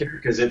public care?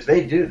 Because if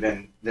they do,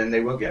 then they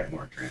will get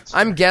more transparency.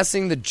 I'm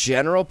guessing the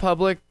general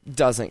public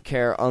doesn't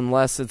care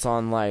unless it's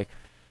on, like,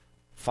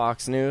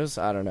 Fox News.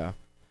 I don't know.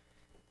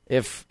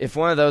 If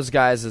one of those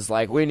guys is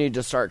like, we need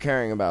to start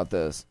caring about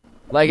this.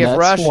 Like if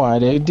That's why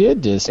they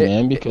did this,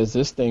 man, because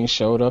this thing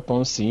showed up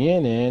on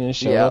CNN and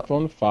showed up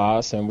on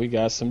Fox, and we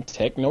got some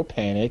techno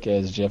panic,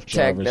 as Jeff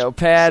Jarvis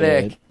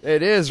Techno-panic. said.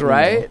 It is,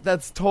 right?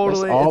 That's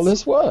totally... That's all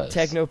this was.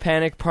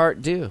 Techno-panic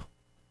part 2.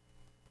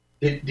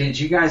 Did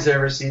you guys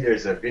ever see,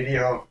 there's a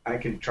video, I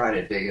can try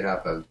to dig it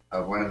up, of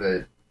one of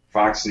the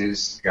Fox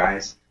News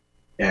guys,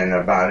 and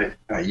about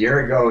a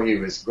year ago he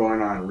was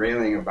going on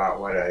railing about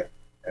what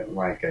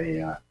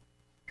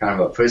kind of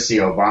a pussy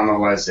Obama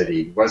was, that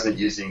he wasn't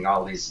using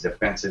all these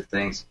defensive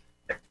things.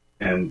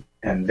 And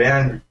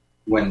then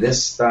when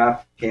this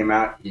stuff came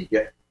out, he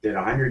did a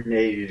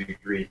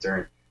 180-degree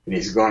turn, and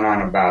he's going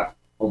on about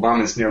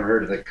Obama's never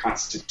heard of the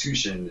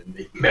Constitution and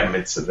the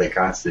amendments of the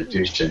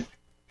Constitution.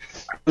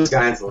 Those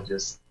guys will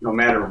just, no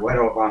matter what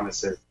Obama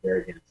says, they're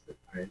against it.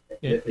 Right?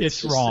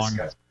 It's wrong.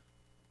 Disgusting.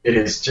 It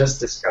is just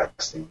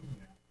disgusting.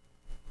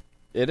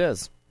 It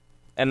is.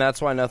 And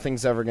that's why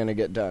nothing's ever going to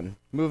get done.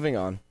 Moving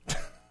on.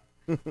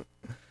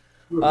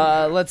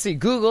 Let's see.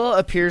 Google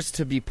appears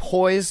to be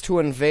poised to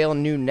unveil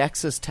new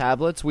Nexus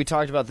tablets. We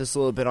talked about this a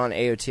little bit on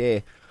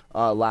AOTA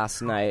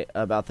last night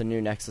about the new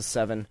Nexus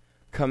 7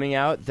 coming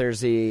out.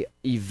 There's a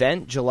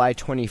event July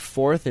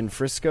 24th in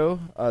Frisco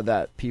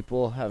that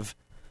people have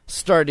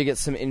started to get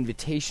some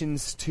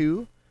invitations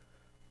to.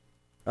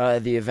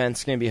 The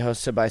event's going to be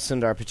hosted by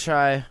Sundar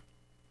Pichai.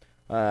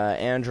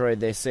 Android,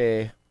 they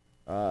say,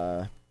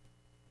 it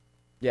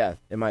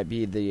might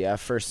be the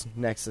first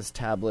Nexus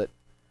tablet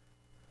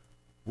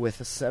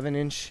with a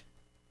 7-inch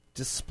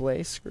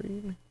display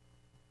screen.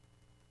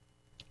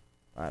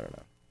 I don't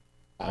know.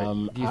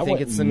 Do you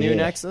think it's the new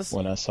Nexus?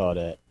 When I saw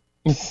that.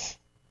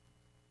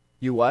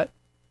 You what?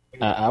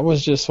 I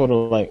was just sort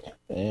of like,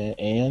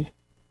 and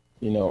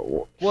you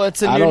know. Well,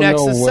 it's a new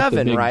Nexus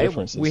 7,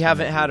 right? We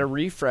haven't had a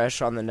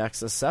refresh on the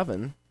Nexus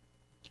 7.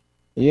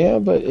 Yeah,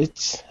 but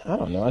I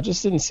don't know. I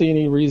just didn't see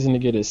any reason to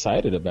get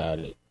excited about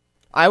it.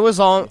 I was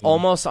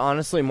almost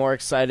honestly more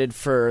excited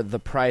for the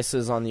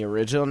prices on the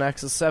original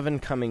Nexus 7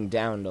 coming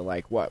down to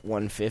like what,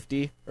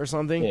 $150 or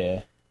something.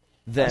 Yeah.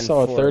 I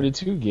saw a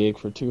 32 gig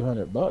for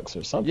 $200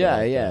 or something.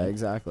 Yeah,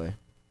 exactly.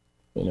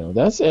 You know,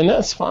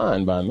 that's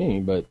fine by me,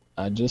 but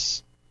I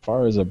just, as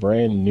far as a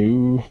brand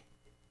new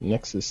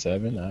Nexus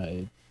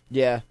 7,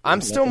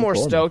 I'm still more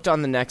stoked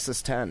on the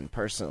Nexus 10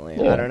 personally.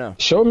 Yeah. I don't know.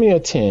 Show me a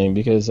 10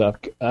 because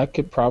I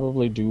could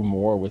probably do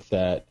more with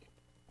that.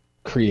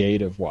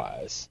 Creative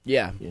wise,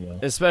 you know,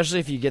 especially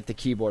if you get the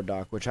keyboard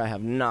dock, which I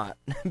have not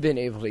been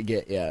able to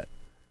get yet.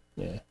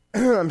 Yeah,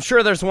 I'm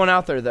sure there's one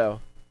out there though,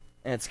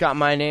 and it's got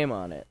my name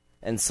on it,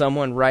 and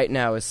someone right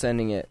now is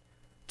sending it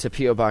to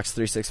PO Box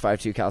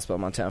 3652, Kalispell,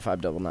 Montana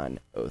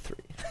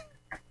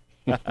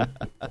 59903.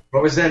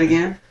 What was that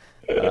again?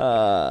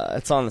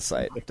 It's on the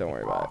site. Don't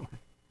worry about it.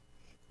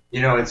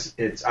 You know,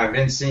 it's. I've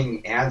been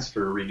seeing ads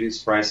for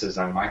reduced prices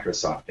on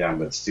Microsoft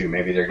tablets too.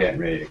 Maybe they're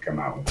getting ready to come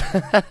out with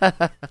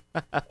it.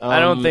 I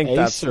don't think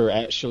Acer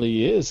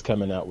actually is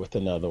coming out with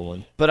another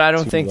one. But I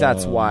don't think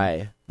that's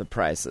why the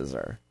prices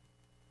are.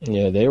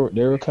 Yeah, they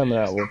were coming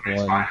out with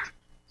one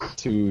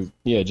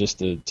just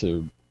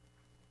to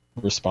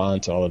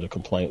respond to all of the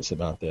complaints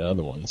about the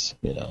other ones.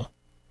 You know,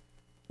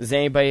 is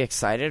anybody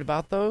excited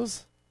about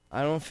those?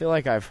 I don't feel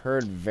like I've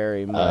heard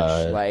very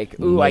much.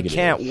 Negative. I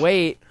can't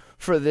wait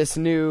for this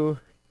new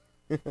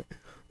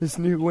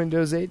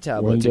Windows 8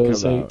 tablet to come out.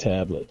 Windows 8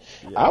 tablet.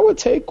 Yeah. I would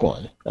take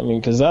one. I mean,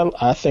 because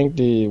I think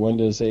the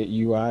Windows 8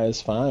 UI is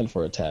fine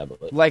for a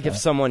tablet. Like if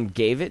someone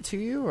gave it to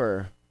you,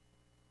 or?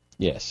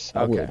 Yes,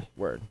 I would.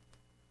 Word.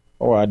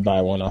 Or I'd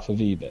buy one off of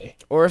eBay.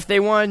 Or if they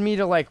wanted me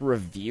to, like,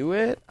 review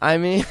it, I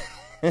mean...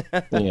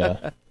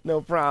 Yeah.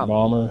 No problem.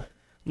 Balmer.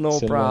 No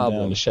send problem.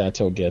 One down to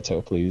Chateau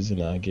Ghetto, please,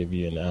 and I'll give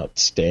you an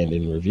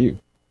outstanding review.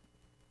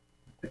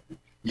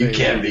 You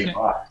can be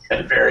bought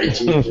very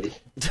cheaply.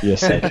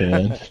 Yes, I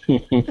can.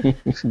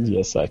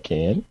 Yes, I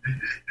can.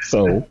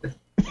 So,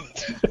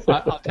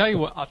 I'll tell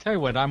you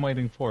what I'm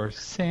waiting for.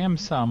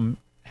 Samsung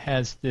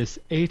has this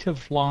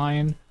 8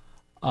 line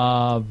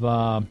of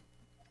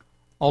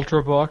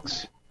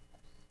Ultrabooks,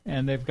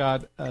 and they've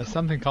got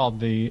something called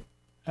the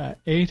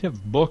 8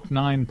 Book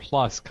 9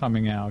 Plus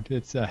coming out.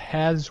 It's a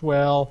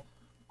Haswell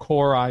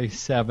Core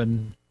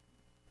i7,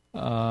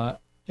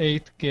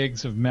 8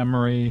 gigs of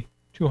memory,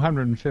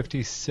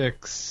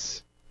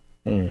 256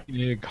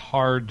 big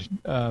hard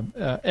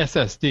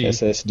SSD.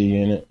 SSD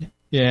in it.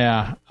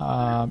 Yeah,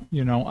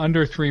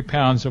 under 3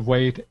 pounds of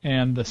weight,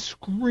 and the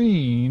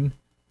screen.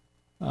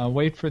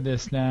 Wait for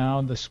this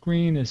now. The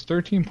screen is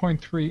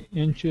 13.3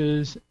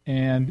 inches,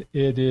 and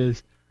it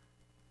is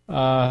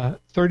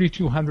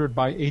 3200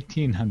 by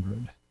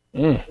 1800.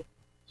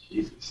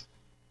 Jesus.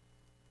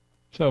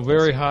 So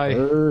very high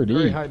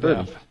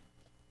def.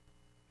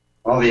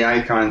 All the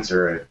icons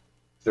are a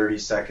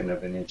 32nd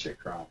of an inch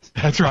across.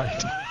 That's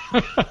right.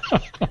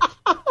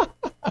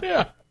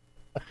 Yeah.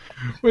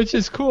 Which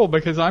is cool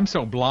because I'm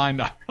so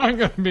blind, I'm not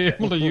going to be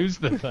able to use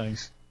the thing.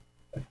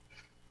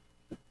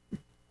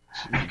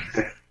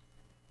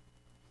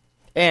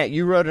 And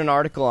you wrote an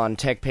article on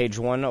Tech Page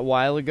One a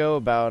while ago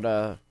about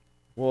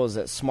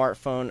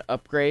smartphone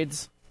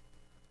upgrades.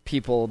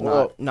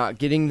 People not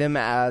getting them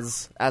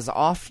as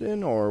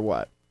often, or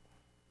what?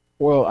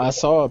 Well, I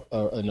saw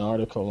an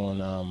article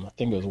on I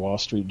think it was Wall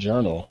Street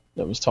Journal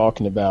that was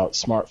talking about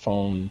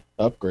smartphone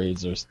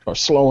upgrades are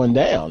slowing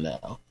down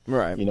now.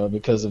 Right.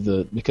 Because of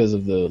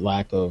the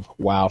lack of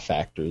wow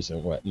factors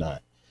and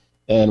whatnot.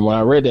 And when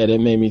I read that,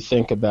 it made me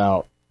think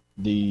about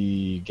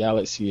the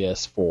Galaxy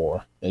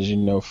S4. As you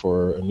know,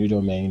 for a new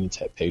domain in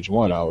Tech Page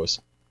One, I was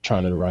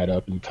trying to write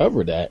up and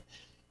cover that.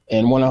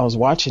 And when I was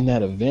watching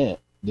that event,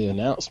 the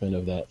announcement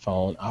of that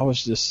phone,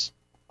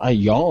 I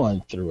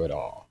yawned through it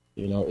all.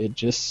 It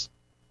just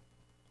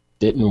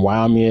didn't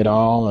wow me at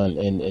all,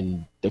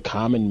 and the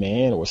common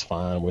man was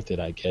fine with it,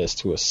 I guess,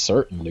 to a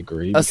certain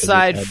degree.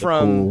 Aside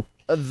from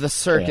the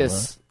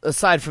circus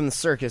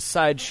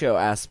sideshow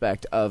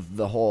aspect of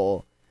the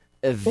whole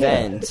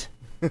event.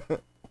 Yeah.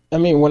 I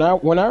mean, what I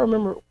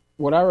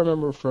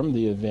remember from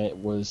the event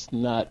was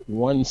not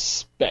one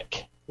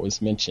speck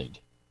was mentioned.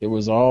 It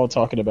was all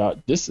talking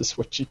about this is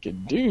what you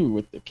can do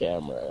with the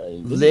camera.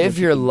 Live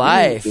your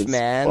life,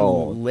 man.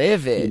 Phone,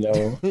 live it.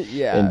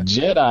 Yeah. And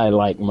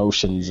Jedi-like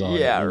motions on it.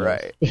 Yeah,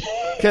 right.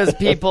 Because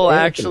people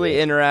actually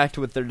interact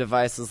with their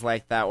devices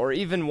like that, or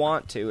even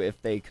want to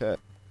if they could.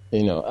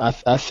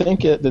 I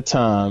think at the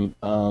time,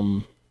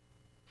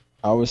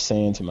 I was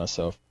saying to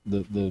myself,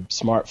 the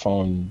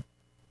smartphone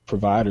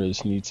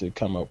providers need to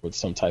come up with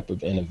some type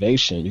of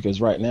innovation, because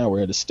right now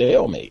we're at a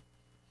stalemate.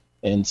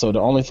 And so the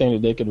only thing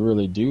that they could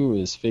really do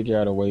is figure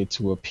out a way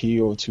to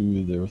appeal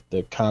to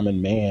the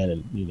common man,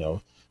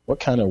 and what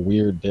kind of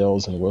weird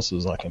bells and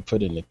whistles I can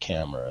put in the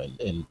camera,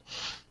 and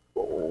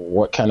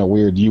what kind of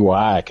weird UI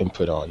I can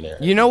put on there.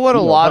 You know what?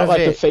 A lot of like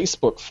it, the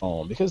Facebook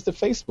phone, because the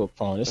Facebook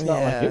phone, it's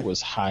not like it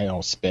was high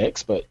on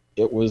specs, but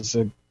it was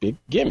a big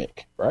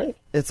gimmick, right?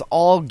 It's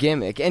all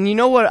gimmick. And you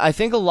know what? I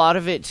think a lot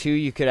of it too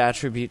you could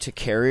attribute to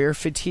carrier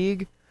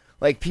fatigue.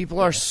 Like, people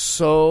are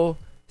so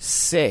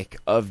sick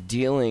of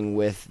dealing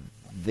with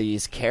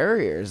these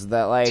carriers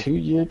that, like,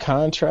 2-year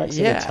contracts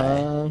at a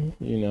time.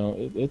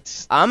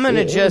 It's. I'm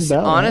gonna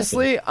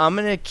I'm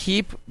gonna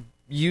keep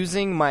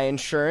using my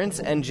insurance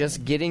and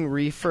just getting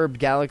refurbed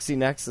Galaxy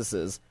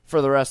Nexuses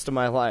for the rest of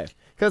my life,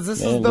 because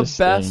this is the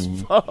best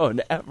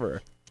phone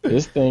ever.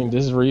 This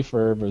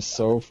refurb is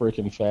so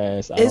freaking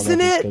fast. Isn't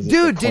it?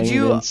 Dude, did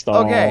you?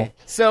 Install. Okay,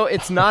 so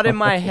it's not in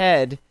my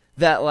head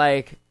that,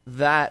 like,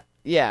 that.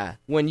 Yeah,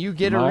 when you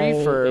get a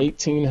refurb,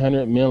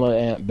 1800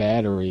 milliamp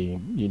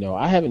battery.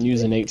 I haven't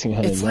used an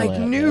 1800 it's milliamp like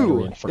new.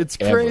 battery in forever. It's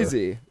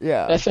crazy.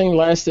 Yeah, that thing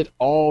lasted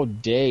all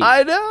day.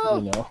 I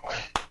know.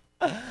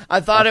 I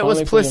thought it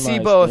was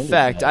placebo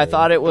effect. I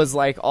thought it was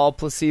like all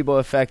placebo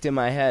effect in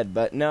my head,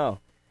 but no.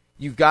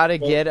 You got to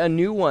get a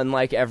new one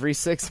like every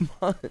 6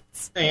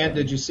 months. And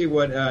did you see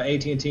what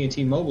AT&T and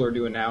T-Mobile are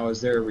doing now?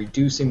 Is they're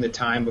reducing the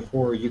time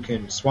before you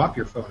can swap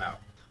your phone out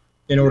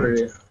in order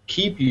to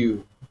keep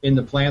you in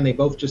the plan. They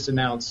both just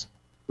announced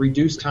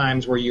reduced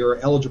times where you're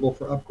eligible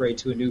for upgrade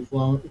to a new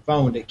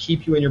phone to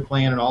keep you in your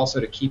plan, and also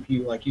to keep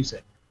you, like you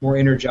said, more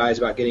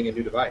energized about getting a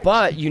new device.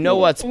 But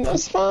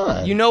that's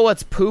fine. You know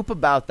what's poop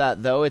about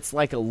that, though? It's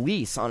like a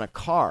lease on a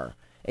car,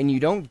 and you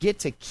don't get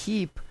to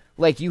keep.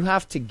 Like, you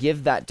have to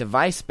give that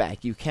device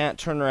back. You can't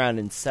turn around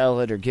and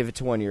sell it or give it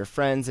to one of your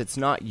friends. It's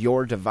not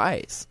your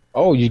device.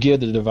 Oh, you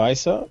give the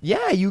device up?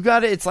 Yeah, you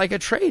got it. It's like a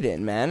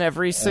trade-in, man.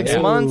 Every 6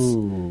 months.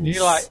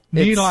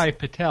 Nilay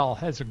Patel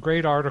has a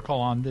great article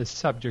on this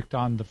subject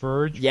on The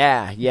Verge.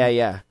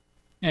 Yeah.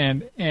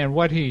 And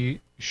what he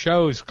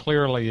shows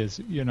clearly is,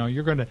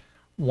 you're going to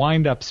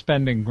wind up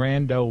spending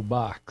 $grand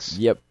bucks.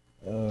 Yep.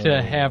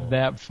 To have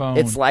that phone.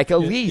 It's like a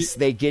lease.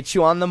 They get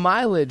you on the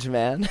mileage,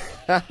 man.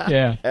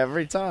 Yeah.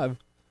 Every time.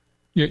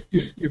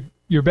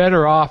 You're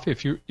better off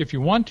if you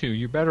want to.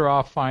 You're better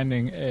off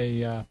finding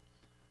a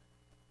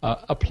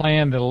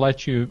plan that'll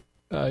let you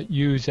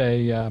use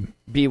a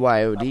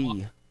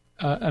BYOD,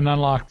 an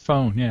unlocked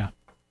phone. Yeah.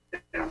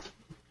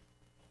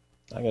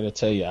 I got to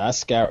tell you, I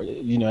scoured.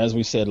 As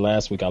we said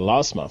last week, I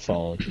lost my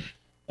phone,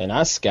 and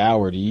I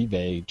scoured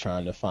eBay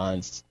trying to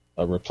find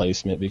a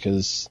replacement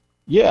because.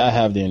 Yeah, I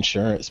have the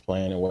insurance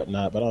plan and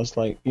whatnot, but I was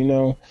like,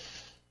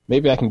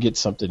 maybe I can get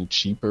something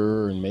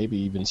cheaper and maybe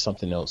even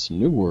something else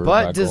newer.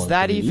 But by does going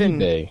that through even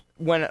eBay.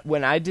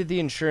 when I did the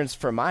insurance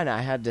for mine,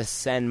 I had to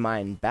send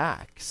mine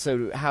back.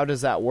 So how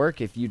does that work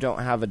if you don't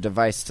have a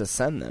device to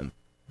send them?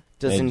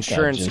 Does And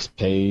insurance I just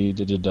paid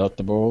the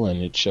deductible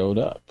and it showed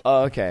up.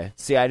 Oh, okay.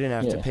 See, I didn't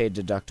have to Yeah. pay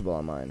deductible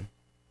on mine.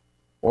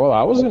 Well,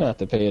 I was going to have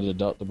to pay a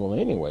deductible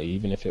anyway,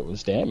 even if it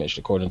was damaged,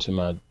 according to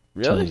my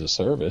Really? terms of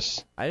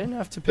service. I didn't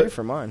have to pay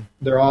for mine.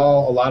 A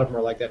lot of them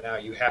are like that now.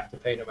 You have to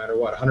pay no matter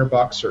what,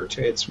 $100 or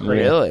two. It's crazy.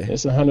 Really?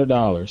 It's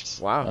 $100.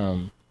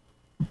 Wow.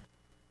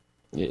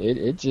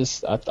 It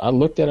just I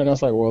looked at it and I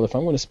was like, well, if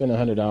I'm going to spend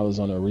 $100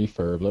 on a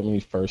refurb, let me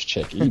first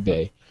check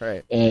eBay.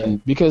 Right.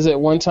 And because at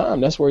one time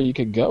that's where you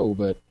could go,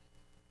 but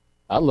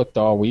I looked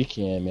all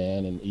weekend,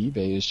 man, and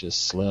eBay is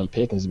just slim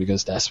pickings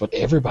because that's what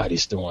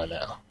everybody's doing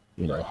now.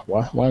 You know,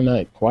 why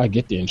not? Why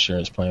get the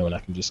insurance plan when I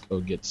can just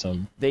go get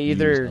some They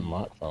used either-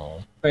 unlocked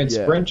phone? And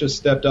Yeah. Sprint just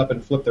stepped up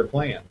and flipped their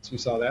plans. You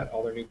saw that?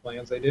 All their new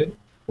plans they did?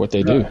 What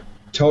they do?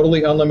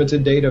 Totally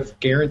unlimited data,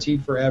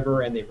 guaranteed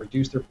forever, and they've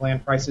reduced their plan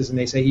prices. And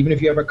they say even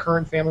if you have a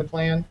current family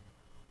plan,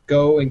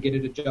 go and get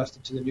it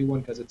adjusted to the new one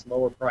because it's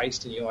lower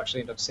priced and you'll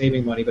actually end up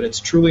saving money. But it's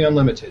truly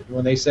unlimited.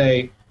 When they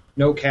say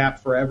no cap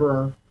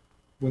forever,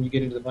 when you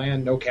get into the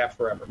plan, no cap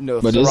forever. No,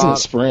 But isn't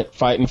Sprint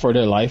fighting for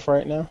their life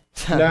right now?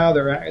 No,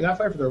 they're not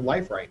fighting for their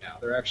life right now.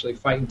 They're actually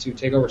fighting to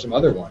take over some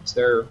other ones.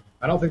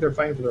 I don't think they're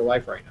fighting for their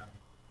life right now.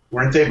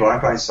 Weren't they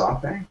bought by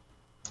SoftBank?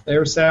 They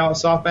were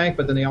SoftBank,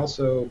 but then they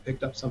also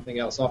picked up something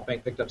else.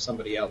 SoftBank picked up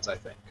somebody else, I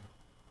think.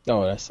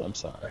 Oh, I'm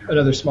sorry.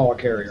 Another smaller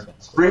carrier.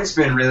 Sprint's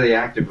been really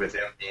active with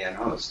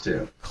MVNOs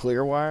too.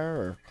 Clearwire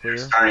or They're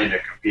Clear? starting to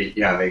compete.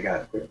 Yeah, they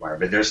got Clearwire,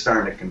 but they're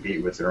starting to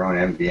compete with their own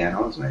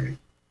MVNOs maybe.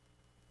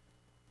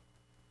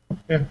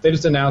 Yeah, they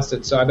just announced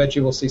it, so I bet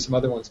you will see some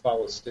other ones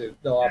follow suit.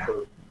 They'll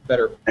offer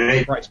better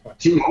And price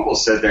points. T-Mobile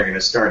said they're going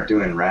to start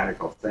doing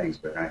radical things,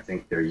 but I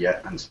think they're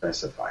yet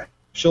unspecified.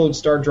 She'll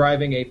start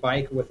driving a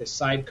bike with a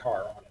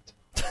sidecar on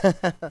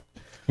it.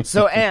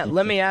 So, Ant,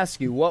 let me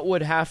ask you,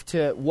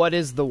 what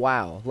is the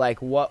wow?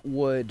 Like, what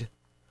would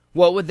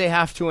they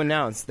have to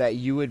announce that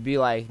you would be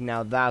like,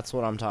 now that's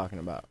what I'm talking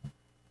about?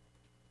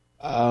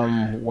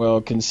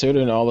 Well,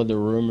 considering all of the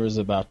rumors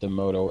about the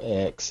Moto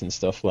X and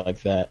stuff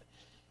like that,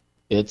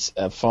 it's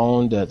a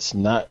phone that's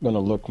not going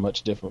to look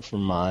much different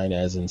from mine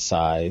as in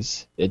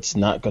size. It's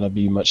not going to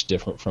be much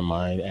different from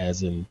mine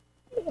as in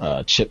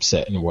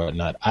chipset and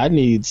whatnot. I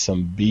need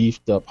some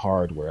beefed up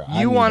hardware.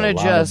 You want to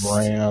just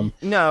RAM.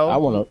 no, I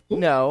want to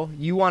no.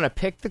 You want to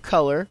pick the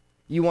color.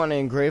 You want to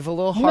engrave a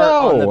little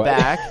heart on the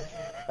back,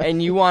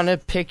 and you want to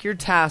pick your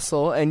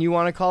tassel, and you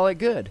want to call it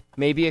good.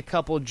 Maybe a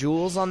couple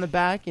jewels on the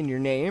back in your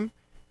name.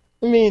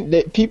 I mean,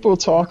 people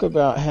talk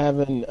about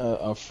having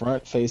a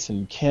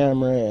front-facing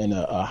camera and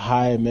a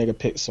high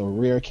megapixel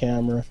rear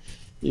camera.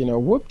 You know,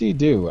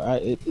 whoop-de-doo.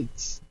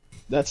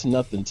 That's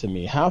nothing to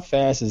me. How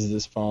fast is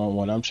this phone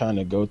when I'm trying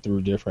to go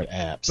through different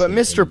apps? But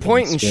Mr.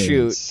 Point and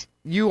screens? Shoot,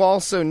 you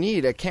also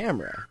need a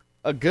camera,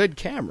 a good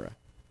camera.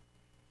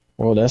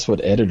 Well, that's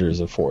what editors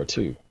are for,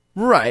 too.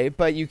 Right,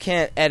 but you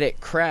can't edit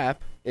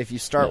crap if you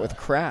start with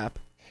crap.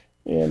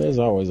 Yeah, there's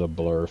always a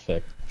blur factor.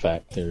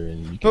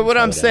 And But what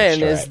I'm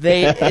saying is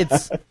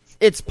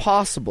it's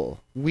possible.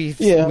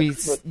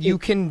 You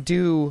can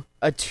do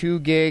a 2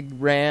 gig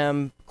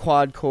RAM,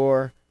 quad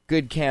core,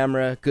 good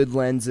camera, good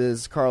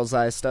lenses, Carl's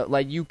Eye stuff.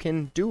 Like, you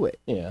can do it.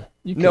 Yeah.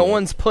 No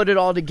one's put it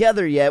all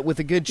together yet with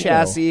a good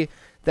chassis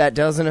that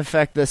doesn't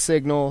affect the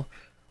signal.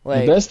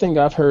 Like, the best thing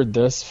I've heard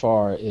thus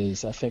far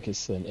is I think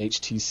it's an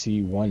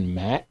HTC One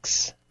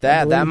Max.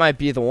 that might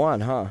be the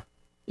one, huh?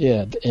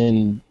 Yeah,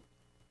 and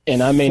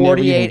I may never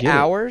even 48 get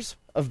hours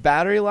of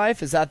battery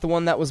life? Is that the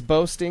one that was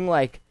boasting?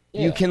 Like,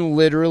 you Yeah. can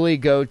literally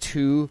go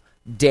 2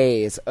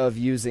 days of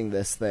using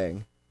this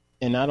thing.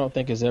 And I don't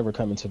think it's ever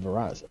coming to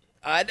Verizon.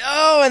 I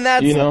know, and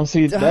that's...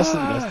 See, that's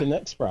the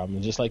next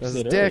problem. Just like you Those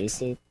said earlier,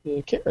 dicks. it's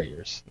the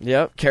carriers.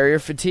 Yep, carrier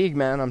fatigue,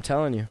 man, I'm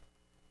telling you.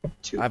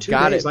 I've Two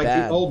got days, it like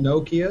bad. the old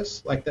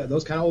Nokias, like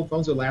those kind of old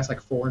phones that last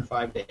like 4 and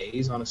 5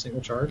 days on a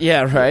single charge.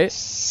 Yeah, right?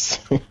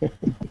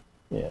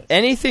 Yes.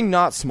 Anything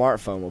not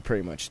smartphone will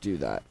pretty much do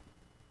that.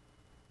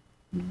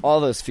 All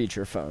those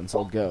feature phones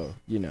will go,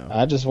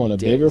 I just want a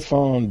days. bigger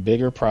phone,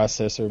 bigger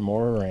processor,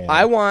 more RAM.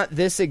 I want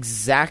this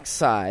exact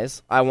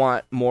size. I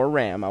want more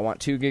RAM. I want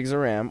 2 gigs of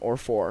RAM or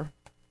 4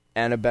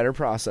 and a better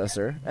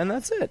processor, and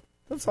that's it.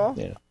 That's all.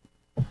 Yeah.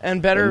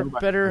 And better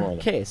want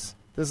it. case.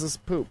 This is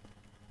poop.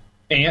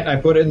 And I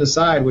put it in the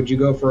side. Would you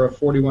go for a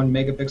 41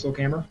 megapixel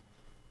camera?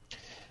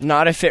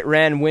 Not if it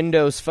ran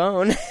Windows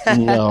Phone.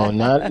 No,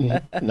 not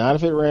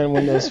if it ran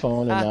Windows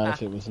Phone and not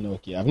if it was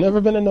Nokia. I've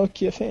never been a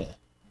Nokia fan.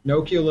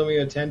 Nokia Lumia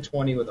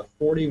 1020 with a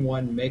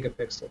 41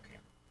 megapixel camera.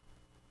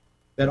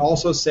 That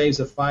also saves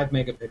a 5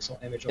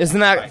 megapixel image.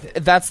 Isn't alongside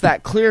it. that's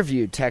that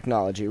Clearview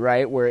technology,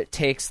 right? Where it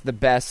takes the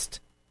best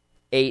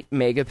 8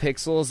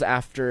 megapixels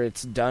after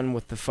it's done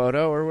with the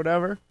photo or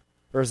whatever?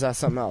 Or is that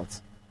something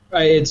else?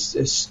 It's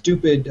a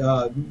stupid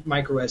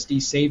micro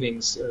SD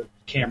savings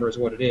camera is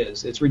what it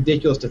is. It's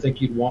ridiculous to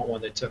think you'd want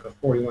one that took a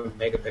 41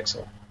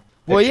 megapixel.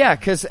 Well, yeah,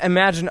 because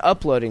imagine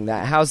uploading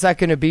that. How's that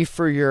going to be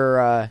for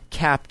your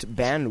capped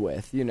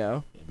bandwidth, you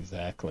know?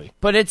 Exactly.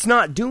 But it's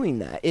not doing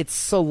that. It's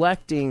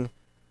selecting...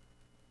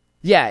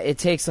 Yeah, it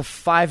takes a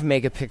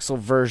 5-megapixel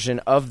version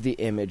of the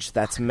image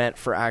that's meant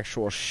for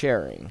actual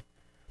sharing.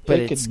 But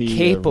it it's could be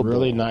capable. a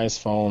really nice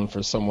phone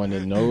for someone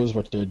that knows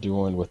what they're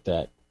doing with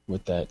that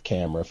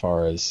camera as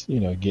far as, you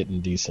know, getting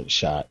decent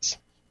shots.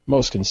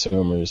 Most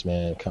consumers,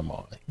 man, come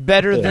on.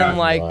 Better They than have no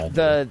like idea.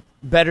 the...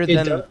 Better It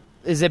than... does.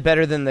 Is it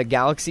better than the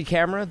Galaxy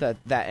camera, that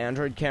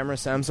Android camera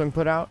Samsung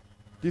put out,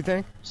 do you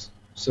think?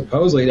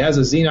 Supposedly, it has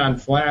a xenon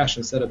flash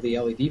instead of the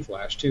LED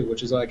flash too,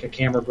 which is like a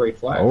camera grade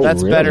flash. Oh,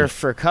 That's really? better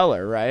for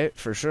color, right?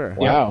 For sure.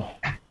 Wow.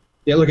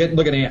 Yeah, look at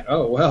Ant.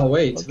 Oh well,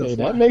 wait. Okay,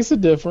 that makes a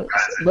difference.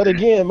 But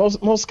again,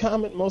 most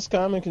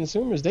common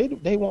consumers,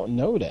 they won't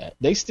know that.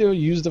 They still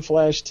use the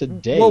flash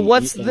today. Well,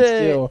 and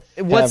still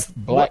what's have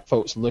black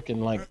folks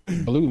looking like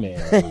Blue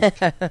Man?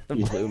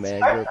 Blue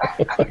Man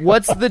Group.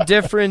 What's the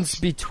difference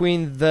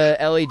between the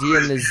LED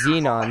and the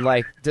Xenon?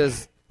 Like,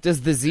 does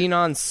the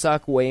Xenon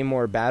suck way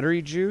more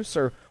battery juice,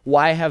 or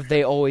why have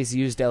they always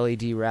used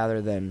LED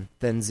rather than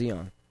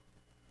Xenon?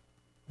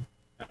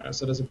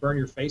 So does it burn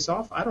your face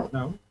off? I don't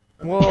know.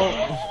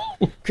 Well,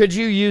 could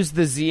you use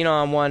the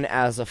Xenon one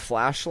as a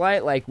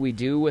flashlight like we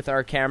do with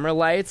our camera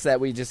lights, that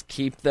we just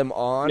keep them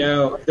on?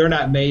 No, they're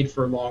not made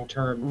for long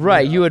term.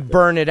 Right, you would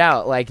burn it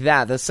out like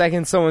that. The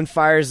second someone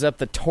fires up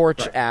the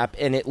Torch app,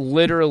 and it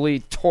literally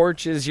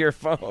torches your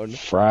phone.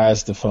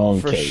 Fries the phone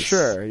For case.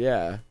 sure,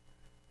 yeah.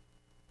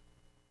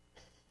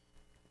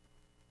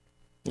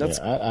 That's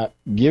I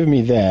give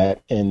me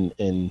that,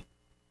 and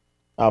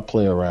I'll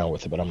play around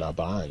with it, but I'm not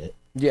buying it.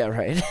 yeah,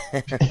 right.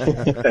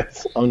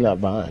 I'm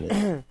not buying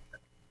it.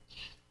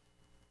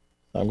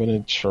 I'm going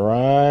to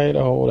try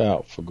to hold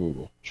out for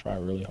Google. Try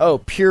really hard. Oh,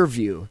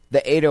 PureView.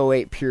 The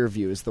 808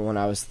 PureView is the one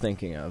I was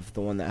thinking of,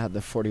 the one that had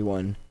the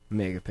 41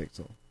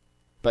 megapixel.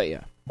 But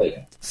yeah,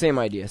 same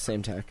idea,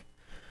 same tech.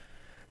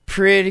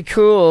 Pretty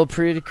cool,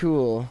 pretty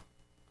cool.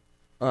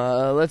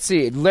 Let's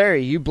see.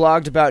 Larry, you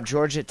blogged about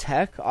Georgia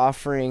Tech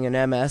offering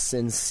an MS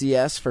in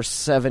CS for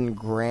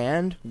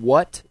 $7,000.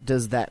 What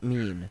does that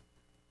mean?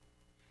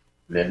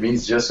 That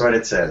means just what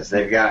it says.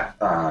 They've got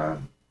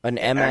An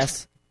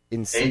MS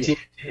in CS?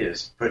 AT&T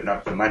is putting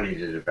up the money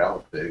to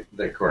develop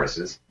the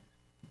courses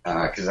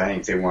because I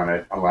think they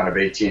want a lot of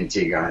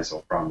AT&T guys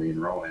will probably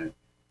enroll in it.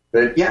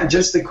 But yeah,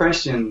 just the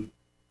question.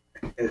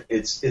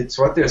 It's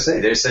what they'll say.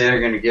 They say they're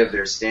going to give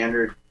their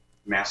standard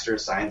Master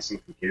of Science in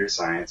Computer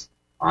Science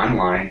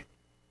online,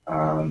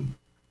 and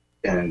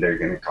they're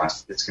going to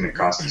cost. It's going to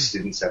cost the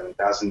student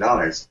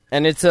 $7,000.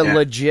 And it's a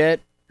legit,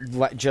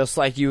 just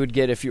like you would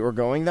get if you were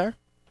going there?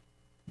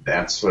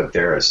 That's what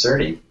they're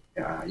asserting.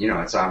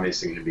 It's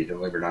obviously going to be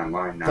delivered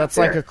online. Not That's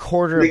there. like a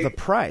quarter of the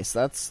price.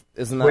 That's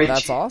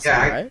awesome,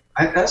 right?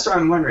 That's what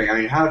I'm wondering. I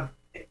mean,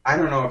 I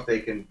don't know if they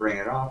can bring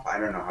it off. I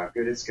don't know how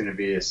good it's going to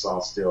be. It's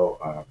all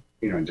still,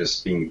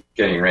 just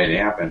getting ready to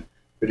happen.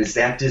 But is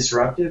that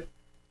disruptive?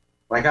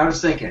 Like I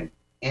was thinking,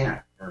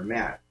 Ant or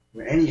Matt,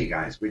 or any of you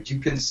guys, would you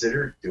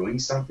consider doing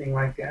something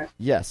like that?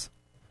 Yes.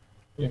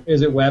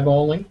 Is it web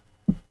only?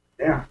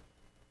 Yeah.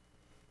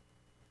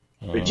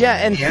 Yeah,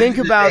 and think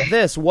about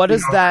this. What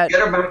is that?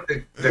 Forget about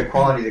the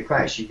quality of the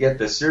class. You get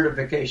the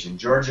certification.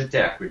 Georgia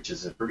Tech, which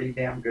is a pretty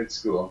damn good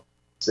school,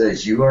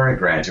 says you are a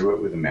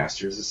graduate with a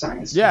Master's of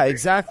Science. Yeah, degree.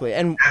 exactly.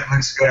 And That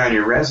looks good on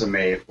your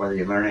resume whether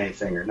you learn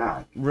anything or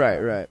not.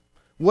 right.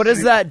 What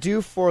does that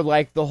do for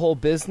like the whole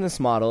business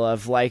model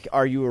of like,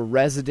 are you a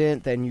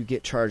resident, then you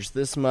get charged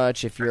this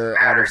much if you're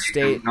out of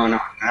state? No,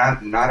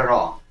 not at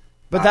all.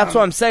 But that's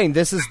what I'm saying.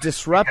 This is You can live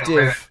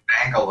disruptive.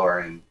 in Bangalore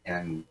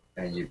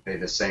and you pay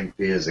the same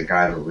fee as a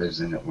guy that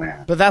lives in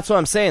Atlanta. But that's what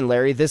I'm saying,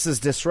 Larry. This is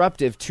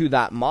disruptive to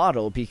that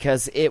model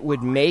because it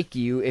would make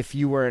you, if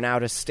you were an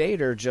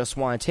out-of-stater, just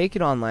want to take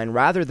it online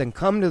rather than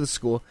come to the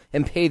school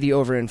and pay the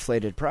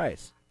overinflated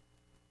price.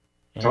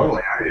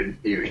 Totally.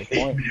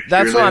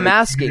 That's what I'm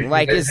asking.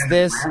 Like, is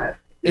this...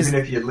 Even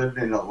if you lived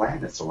in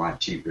Atlanta, it's a lot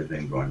cheaper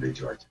than going to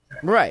Georgia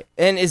Tech. Right.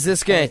 And is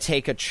this going to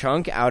take a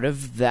chunk out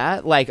of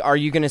that? Like, are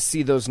you going to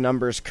see those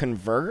numbers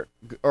convert?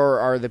 Or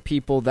are the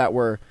people that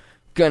were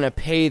going to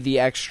pay the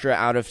extra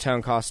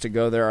out-of-town cost to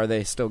go there, are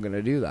they still going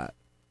to do that?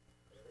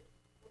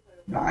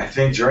 No, I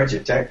think Georgia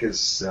Tech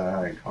is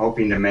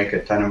hoping to make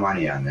a ton of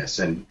money on this.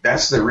 And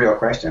that's the real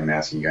question I'm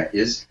asking you,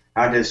 is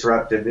how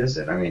disruptive is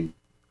it? I mean,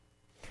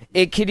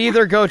 it could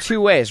either go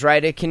two ways,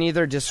 right? It can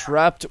either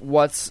disrupt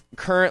what's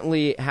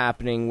currently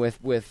happening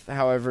with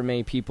however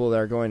many people that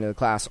are going to the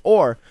class,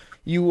 or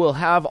you will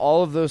have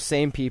all of those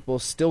same people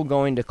still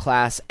going to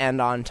class,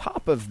 and on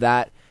top of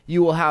that,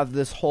 you will have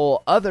this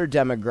whole other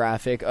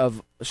demographic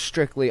of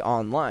strictly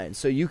online.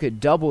 So you could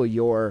double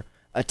your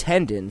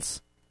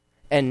attendance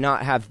and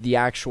not have the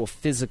actual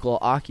physical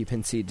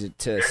occupancy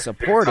to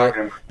support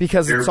it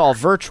because it's all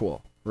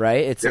virtual,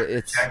 right? It's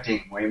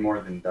projecting way more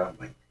than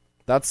doubling.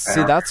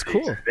 That's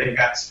cool. They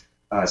got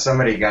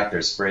somebody got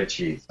their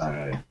spreadsheets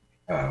on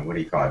what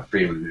do you call it?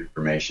 Freedom of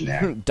Information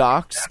Act.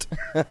 Doxed.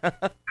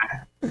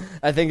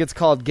 I think it's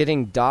called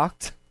getting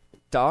doxed.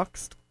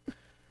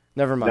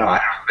 Never mind. No,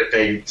 I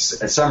don't,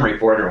 but some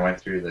reporter went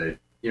through the,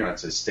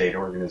 it's a state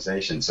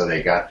organization, so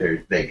they got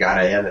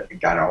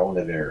a hold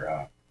of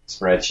their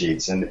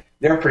spreadsheets, and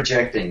they're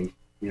projecting,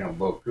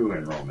 beaucoup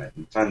enrollment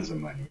and tons of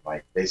money.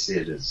 Like they see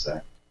it as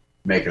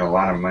making a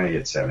lot of money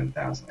at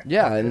 7,000.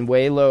 Yeah, and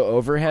way low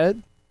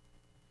overhead.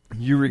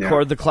 You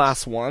record the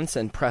class once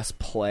and press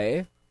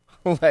play.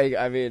 Like,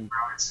 I mean,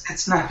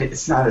 it's not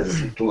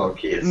as low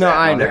key as no, that.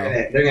 I know.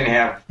 They're going to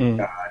have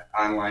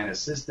online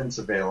assistants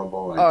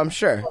available. And, I'm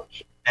sure.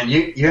 And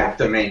you have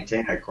to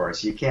maintain a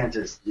course. You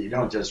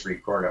don't just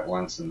record it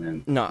once and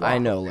then. No, I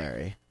know,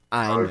 Larry.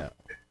 I know.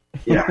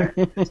 Yeah,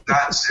 it's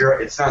not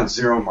zero. It's not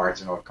zero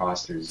marginal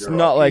cost or zero. It's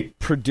not like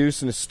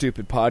producing a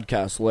stupid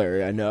podcast,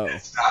 Larry. I know.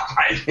 It's not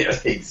my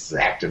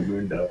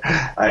exactamundo.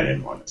 I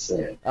didn't want to say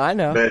it. I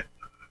know. But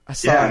I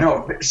saw it.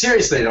 no. But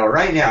seriously though,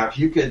 right now, if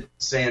you could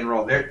say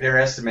enroll, they're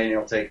estimating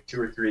it'll take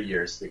 2 or 3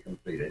 years to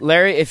complete it.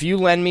 Larry, if you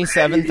lend me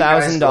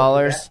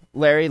 $7,000,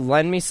 Larry,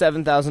 lend me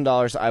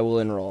 $7,000, I will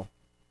enroll.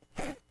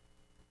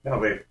 No,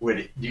 but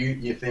do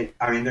you think?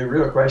 I mean, the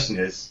real question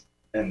is,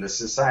 and the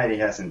society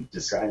hasn't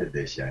decided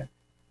this yet.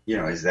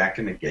 Is that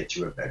going to get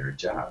you a better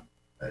job?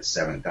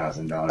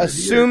 $7,000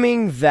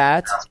 Assuming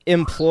that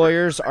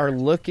employers are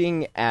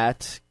looking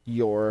at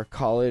your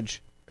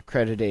college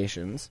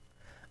accreditations,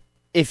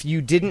 if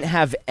you didn't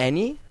have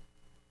any,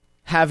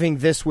 having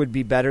this would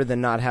be better than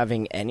not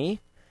having any.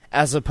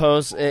 As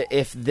opposed,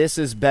 if this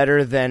is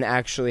better than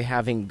actually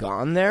having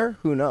gone there,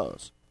 who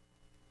knows?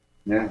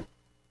 Yeah.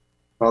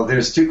 Well,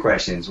 there's 2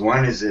 questions.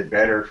 One, is it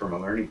better from a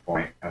learning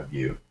point of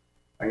view?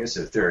 I guess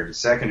the third. The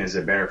second, is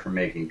it better for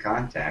making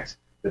contacts?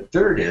 The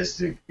third is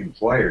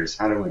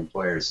how do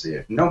employers see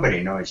it?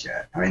 Nobody knows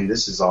yet. I mean,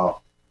 this is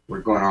all, we're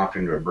going off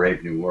into a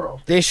brave new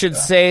world. They should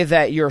say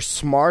that you're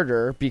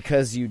smarter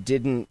because you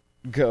didn't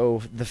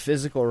go the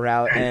physical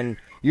route and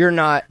you're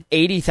not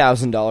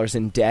 $80,000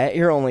 in debt.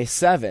 You're only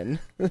 $7,000.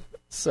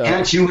 So.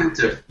 And you went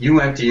to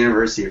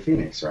University of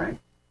Phoenix, right?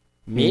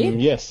 Me?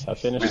 Yes, I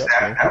finished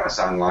that was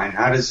online.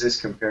 How does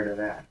this compare to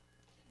that?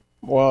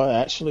 Well,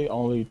 actually,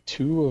 only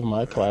 2 of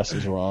my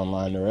classes were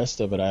online. The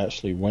rest of it, I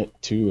actually went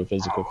to a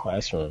physical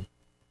classroom.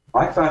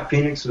 I thought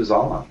Phoenix was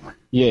all online.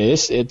 Yeah,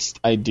 it's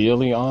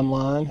ideally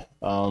online,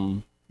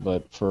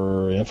 but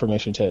for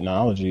information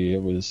technology,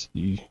 it was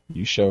you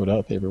showed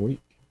up every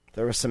week.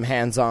 There was some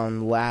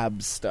hands-on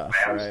lab stuff,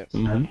 right?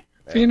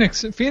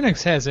 Mm-hmm.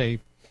 Phoenix has an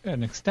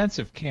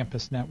extensive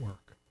campus network.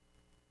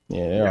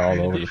 Yeah, they're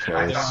all over the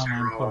place.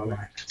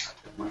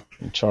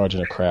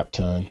 Charging a crap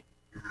ton.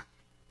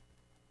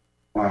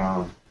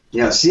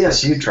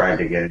 CSU tried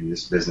to get in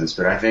this business,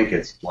 but I think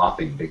it's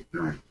flopping big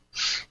time.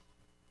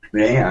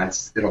 But yeah,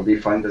 it'll be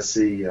fun to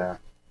see.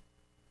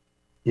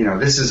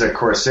 This is a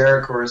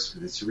Coursera course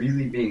that's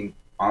really being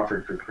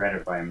offered for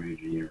credit by a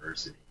major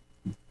university.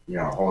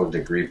 A whole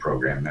degree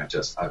program, not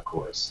just a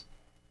course.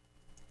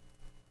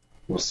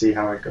 We'll see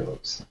how it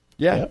goes.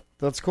 Yeah,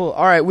 that's cool.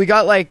 All right, we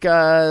got like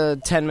 10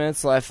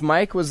 minutes left.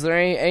 Mike, was there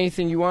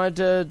anything you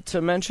wanted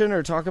to mention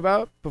or talk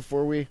about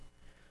before we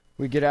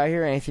get out of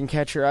here? Anything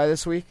catch your eye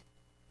this week?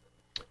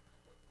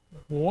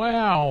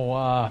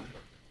 Wow.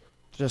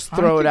 Just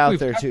throw it out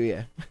there to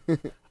you.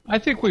 I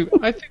think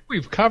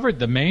we've covered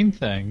the main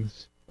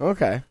things.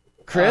 Okay.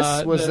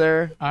 Chris, was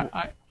there?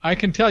 I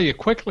can tell you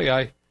quickly.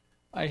 I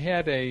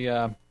had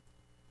a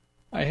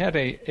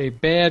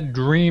bad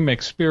dream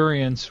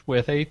experience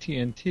with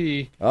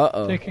AT&T.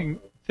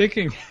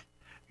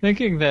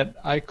 Thinking that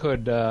I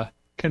could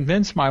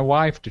convince my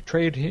wife to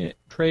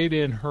trade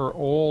in her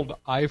old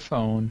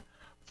iPhone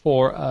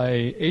for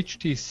a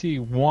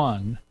HTC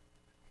One.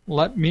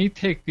 Let me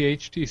take the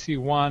HTC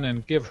One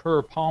and give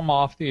her palm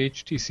off the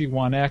HTC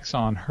One X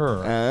on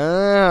her.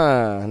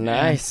 Ah,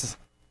 nice.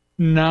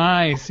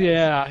 Nice,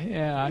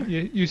 yeah.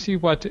 You see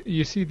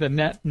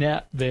the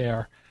net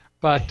there,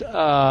 but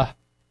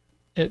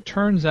it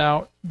turns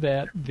out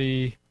that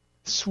the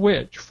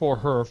switch for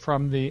her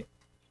from the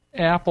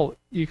Apple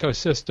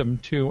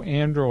ecosystem to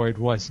Android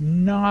was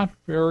not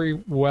very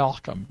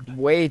welcomed.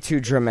 Way too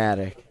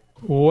dramatic.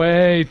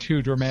 Way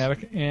too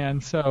dramatic,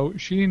 and so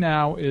she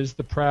now is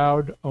the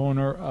proud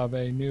owner of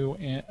a new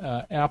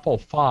Apple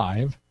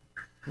 5,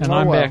 and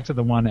I'm back to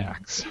the One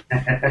X.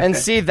 And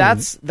see,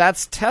 that's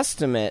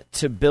testament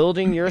to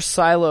building your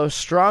silo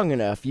strong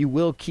enough. You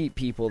will keep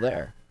people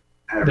there.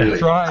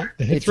 That's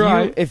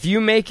right. If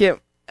you make it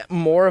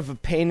more of a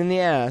pain in the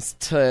ass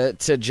to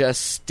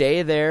just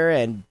stay there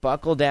and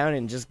buckle down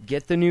and just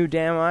get the new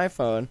damn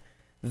iPhone,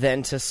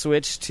 than to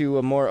switch to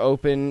a more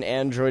open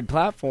Android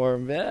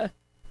platform,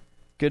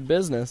 good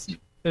business.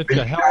 But you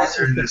guys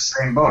are in the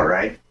same boat,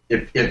 right?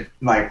 If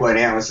like what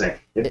Ann was saying,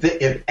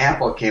 if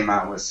Apple came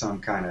out with some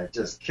kind of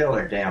just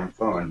killer damn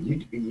phone,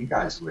 you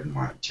guys wouldn't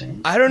want to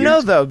change. I don't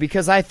know, though,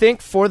 because I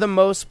think for the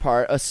most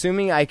part,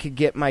 assuming I could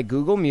get my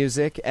Google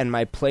Music and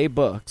my Play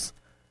Books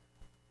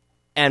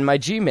and my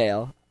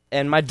Gmail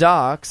and my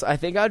Docs, I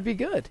think I'd be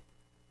good.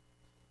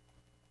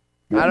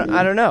 Mm-hmm.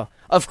 I don't know.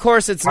 Of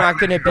course, it's not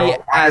going to be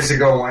Why does it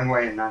go one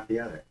way and not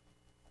the other?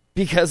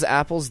 Because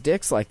Apple's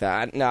dick's like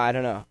that. No, I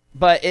don't know.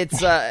 But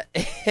it's An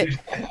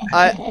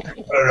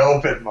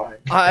open mind.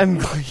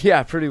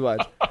 Yeah, pretty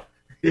much.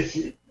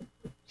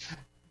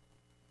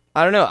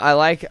 I don't know. I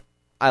like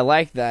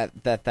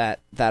that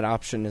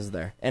option is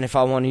there. And if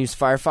I want to use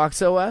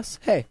Firefox OS,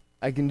 hey,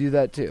 I can do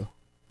that too.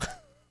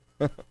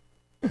 I'll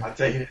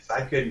tell you this,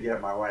 I couldn't get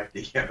my wife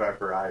to give up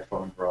her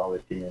iPhone for all the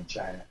tea in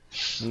China.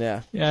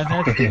 Yeah. Yeah, I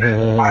wouldn't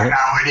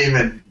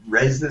even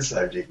raise the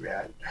subject,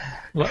 man.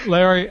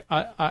 Larry,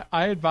 I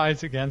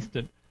advise against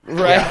it.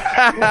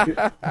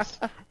 Right.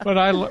 What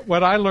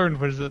I learned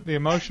was that the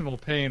emotional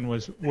pain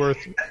was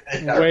worth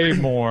way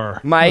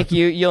more. Mike,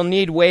 you'll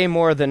need way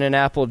more than an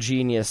Apple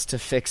genius to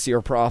fix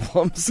your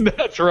problems.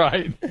 That's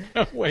right.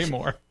 Way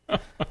more.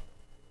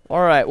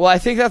 All right. Well, I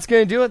think that's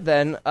going to do it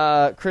then.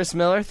 Chris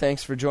Miller,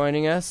 thanks for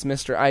joining us.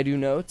 Mr. I Do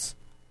Notes.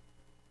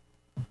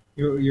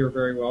 You're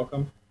very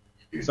welcome.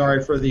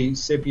 Sorry for the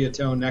sepia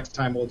tone. Next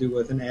time we'll do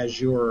with an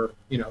azure.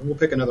 We'll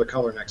pick another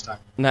color next time.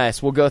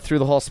 Nice. We'll go through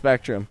the whole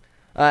spectrum.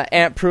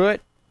 Aunt Pruitt,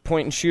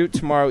 point and shoot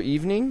tomorrow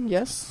evening,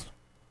 yes?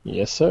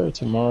 Yes, sir.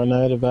 Tomorrow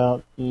night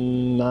about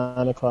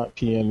 9:00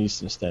 p.m.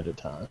 Eastern Standard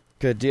Time.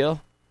 Good deal.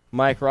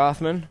 Mike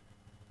Rothman,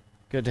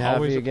 good to have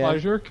Always you again.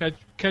 Always a pleasure.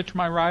 Catch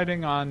my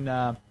writing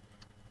on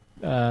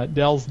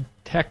Dell's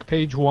Tech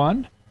Page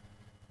 1.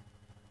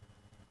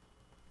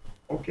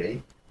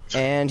 Okay.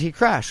 And he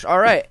crashed. All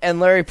right.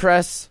 And Larry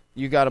Press,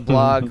 you got a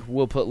blog.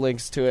 We'll put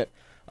links to it.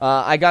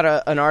 I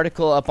got an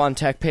article up on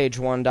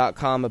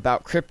techpage1.com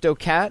about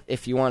CryptoCat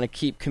if you want to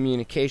keep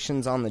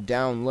communications on the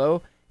down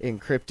low,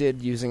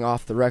 encrypted using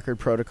off-the-record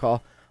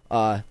protocol.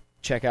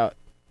 Check out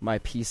my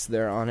piece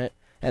there on it.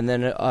 And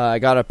then I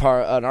got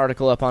an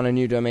article up on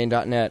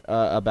anewdomain.net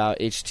about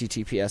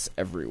HTTPS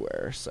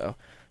everywhere. So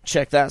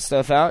check that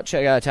stuff out.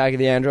 Check out Attack of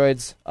the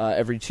Androids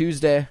every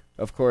Tuesday.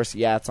 Of course,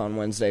 Yats on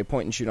Wednesday,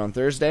 Point and Shoot on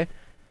Thursday,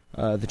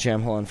 the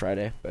Jam Hole on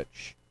Friday. But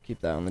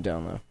keep that on the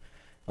down low.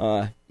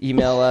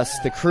 Email us,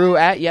 the crew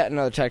at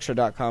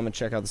yetanothertechshow.com, and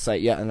check out the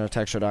site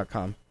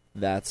yetanothertechshow.com.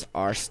 That's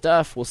our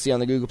stuff. We'll see you on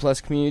the Google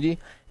Plus community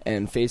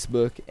and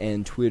Facebook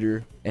and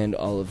Twitter and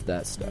all of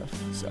that stuff.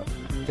 So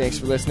thanks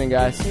for listening,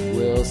 guys.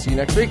 We'll see you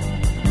next week.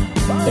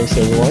 Bye. Thanks,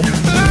 everyone.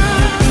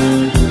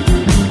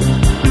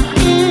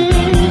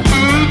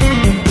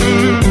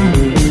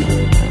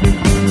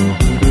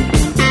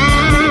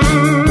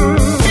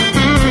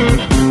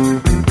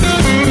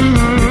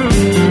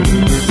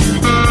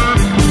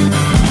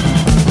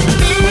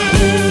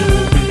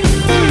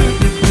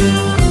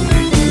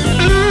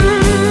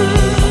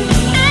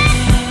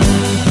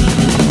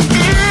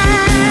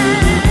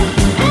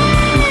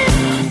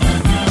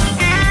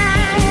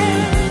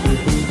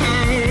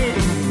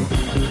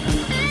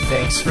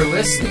 Thanks for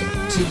listening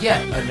to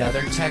Yet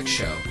Another Tech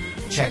Show.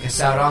 Check us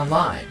out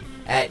online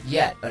at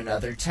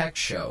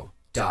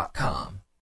yetanothertechshow.com.